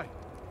 Oh, boy.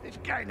 This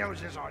guy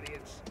knows his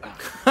audience.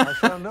 I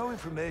found no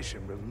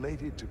information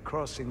related to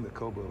crossing the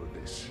Kobo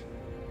Abyss.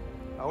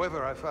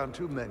 However, I found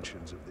 2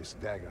 mentions of this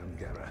Dagan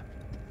Gera.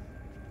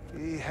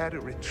 He had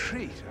a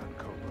retreat on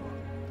Kobo,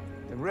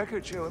 and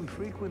records show him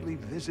frequently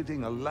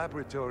visiting a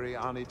laboratory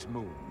on its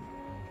moon.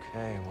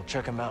 Okay, we'll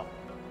check him out.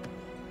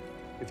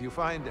 If you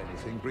find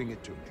anything, bring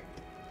it to me.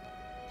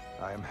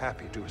 I am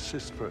happy to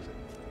assist further.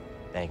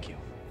 Thank you.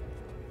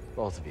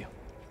 Both of you.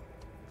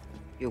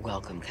 You're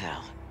welcome,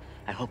 Cal.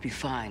 I hope you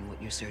find what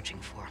you're searching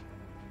for.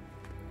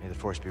 May the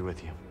Force be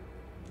with you.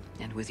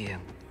 And with you.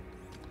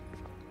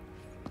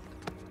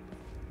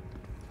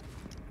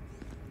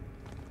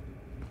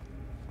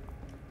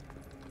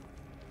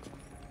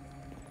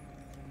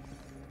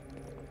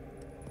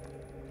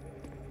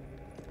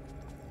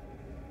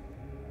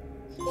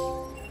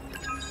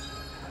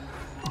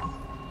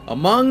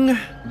 Among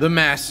the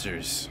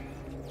Masters.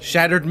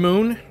 Shattered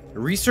Moon.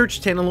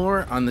 Research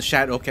Tanalorr on the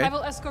Shadow. Okay. I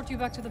will escort you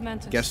back to the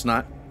Mantis. Guess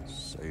not.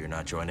 So you're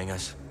not joining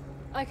us?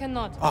 I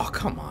cannot. Oh,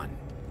 come on.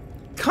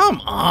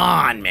 Come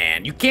on,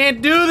 man. You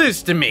can't do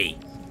this to me.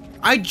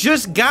 I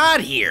just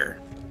got here.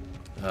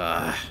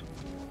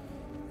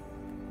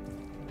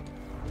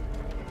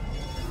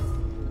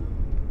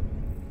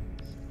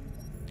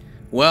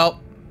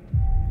 Well,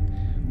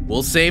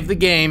 we'll save the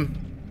game.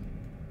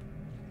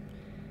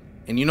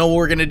 And you know what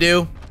we're gonna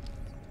do?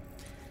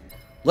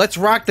 Let's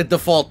rock the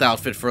default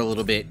outfit for a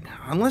little bit.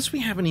 Unless we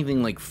have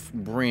anything, like,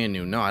 brand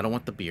new. No, I don't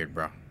want the beard,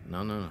 bro.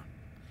 No.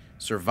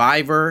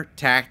 Survivor,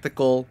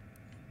 tactical.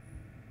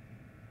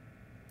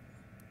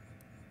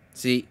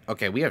 See,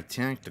 okay, we have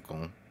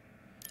tactical.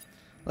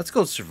 Let's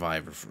go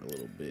Survivor for a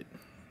little bit.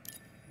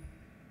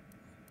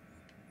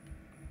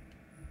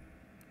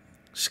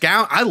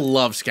 I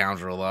love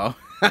Scoundrel,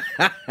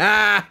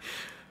 though.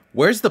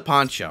 Where's the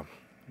poncho?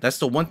 That's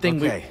the one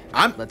thing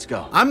let's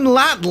go. I'm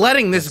not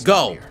letting this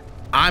go.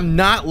 I'm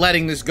not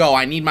letting this go.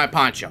 I need my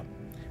poncho.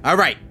 All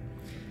right.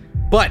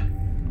 But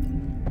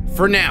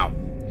for now,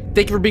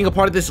 thank you for being a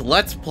part of this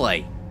Let's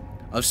Play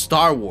of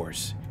Star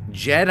Wars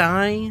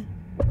Jedi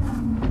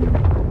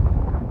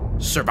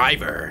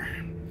Survivor.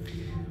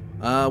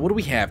 What do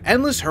we have?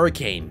 Endless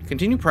Hurricane.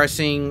 Continue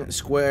pressing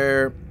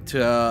square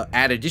to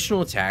add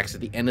additional attacks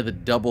at the end of the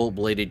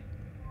double-bladed...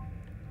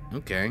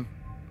 Okay.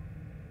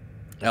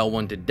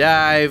 L1 to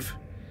dive.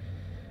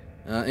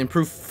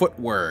 Improve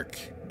footwork.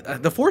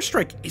 The Force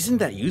Strike isn't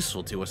that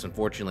useful to us,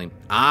 unfortunately.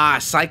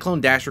 Cyclone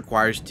Dash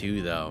requires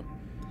 2, though.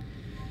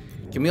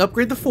 Can we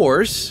upgrade the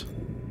Force?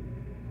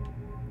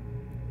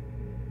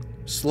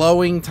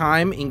 Slowing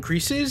time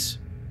increases.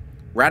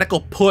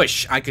 Radical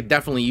Push. I could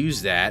definitely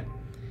use that.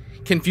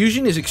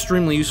 Confusion is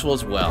extremely useful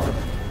as well.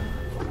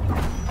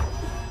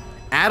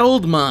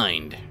 Addled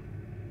Mind.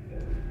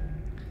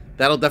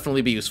 That'll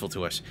definitely be useful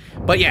to us.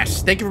 But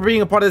yes, thank you for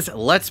being a part of this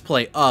Let's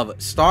Play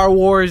of Star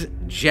Wars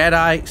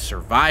Jedi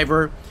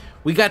Survivor.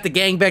 We got the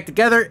gang back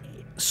together,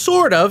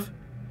 sort of.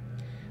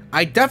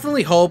 I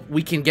definitely hope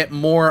we can get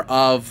more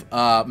of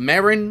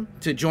Marin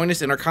to join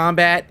us in our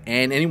combat,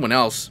 and anyone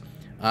else.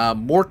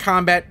 More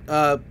combat,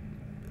 what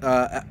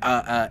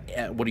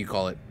do you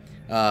call it?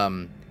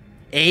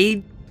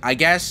 aid, I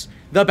guess,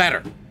 the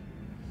better.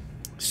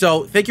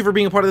 So, thank you for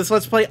being a part of this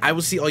Let's Play. I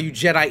will see all you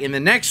Jedi in the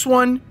next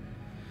one.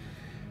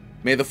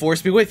 May the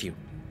Force be with you.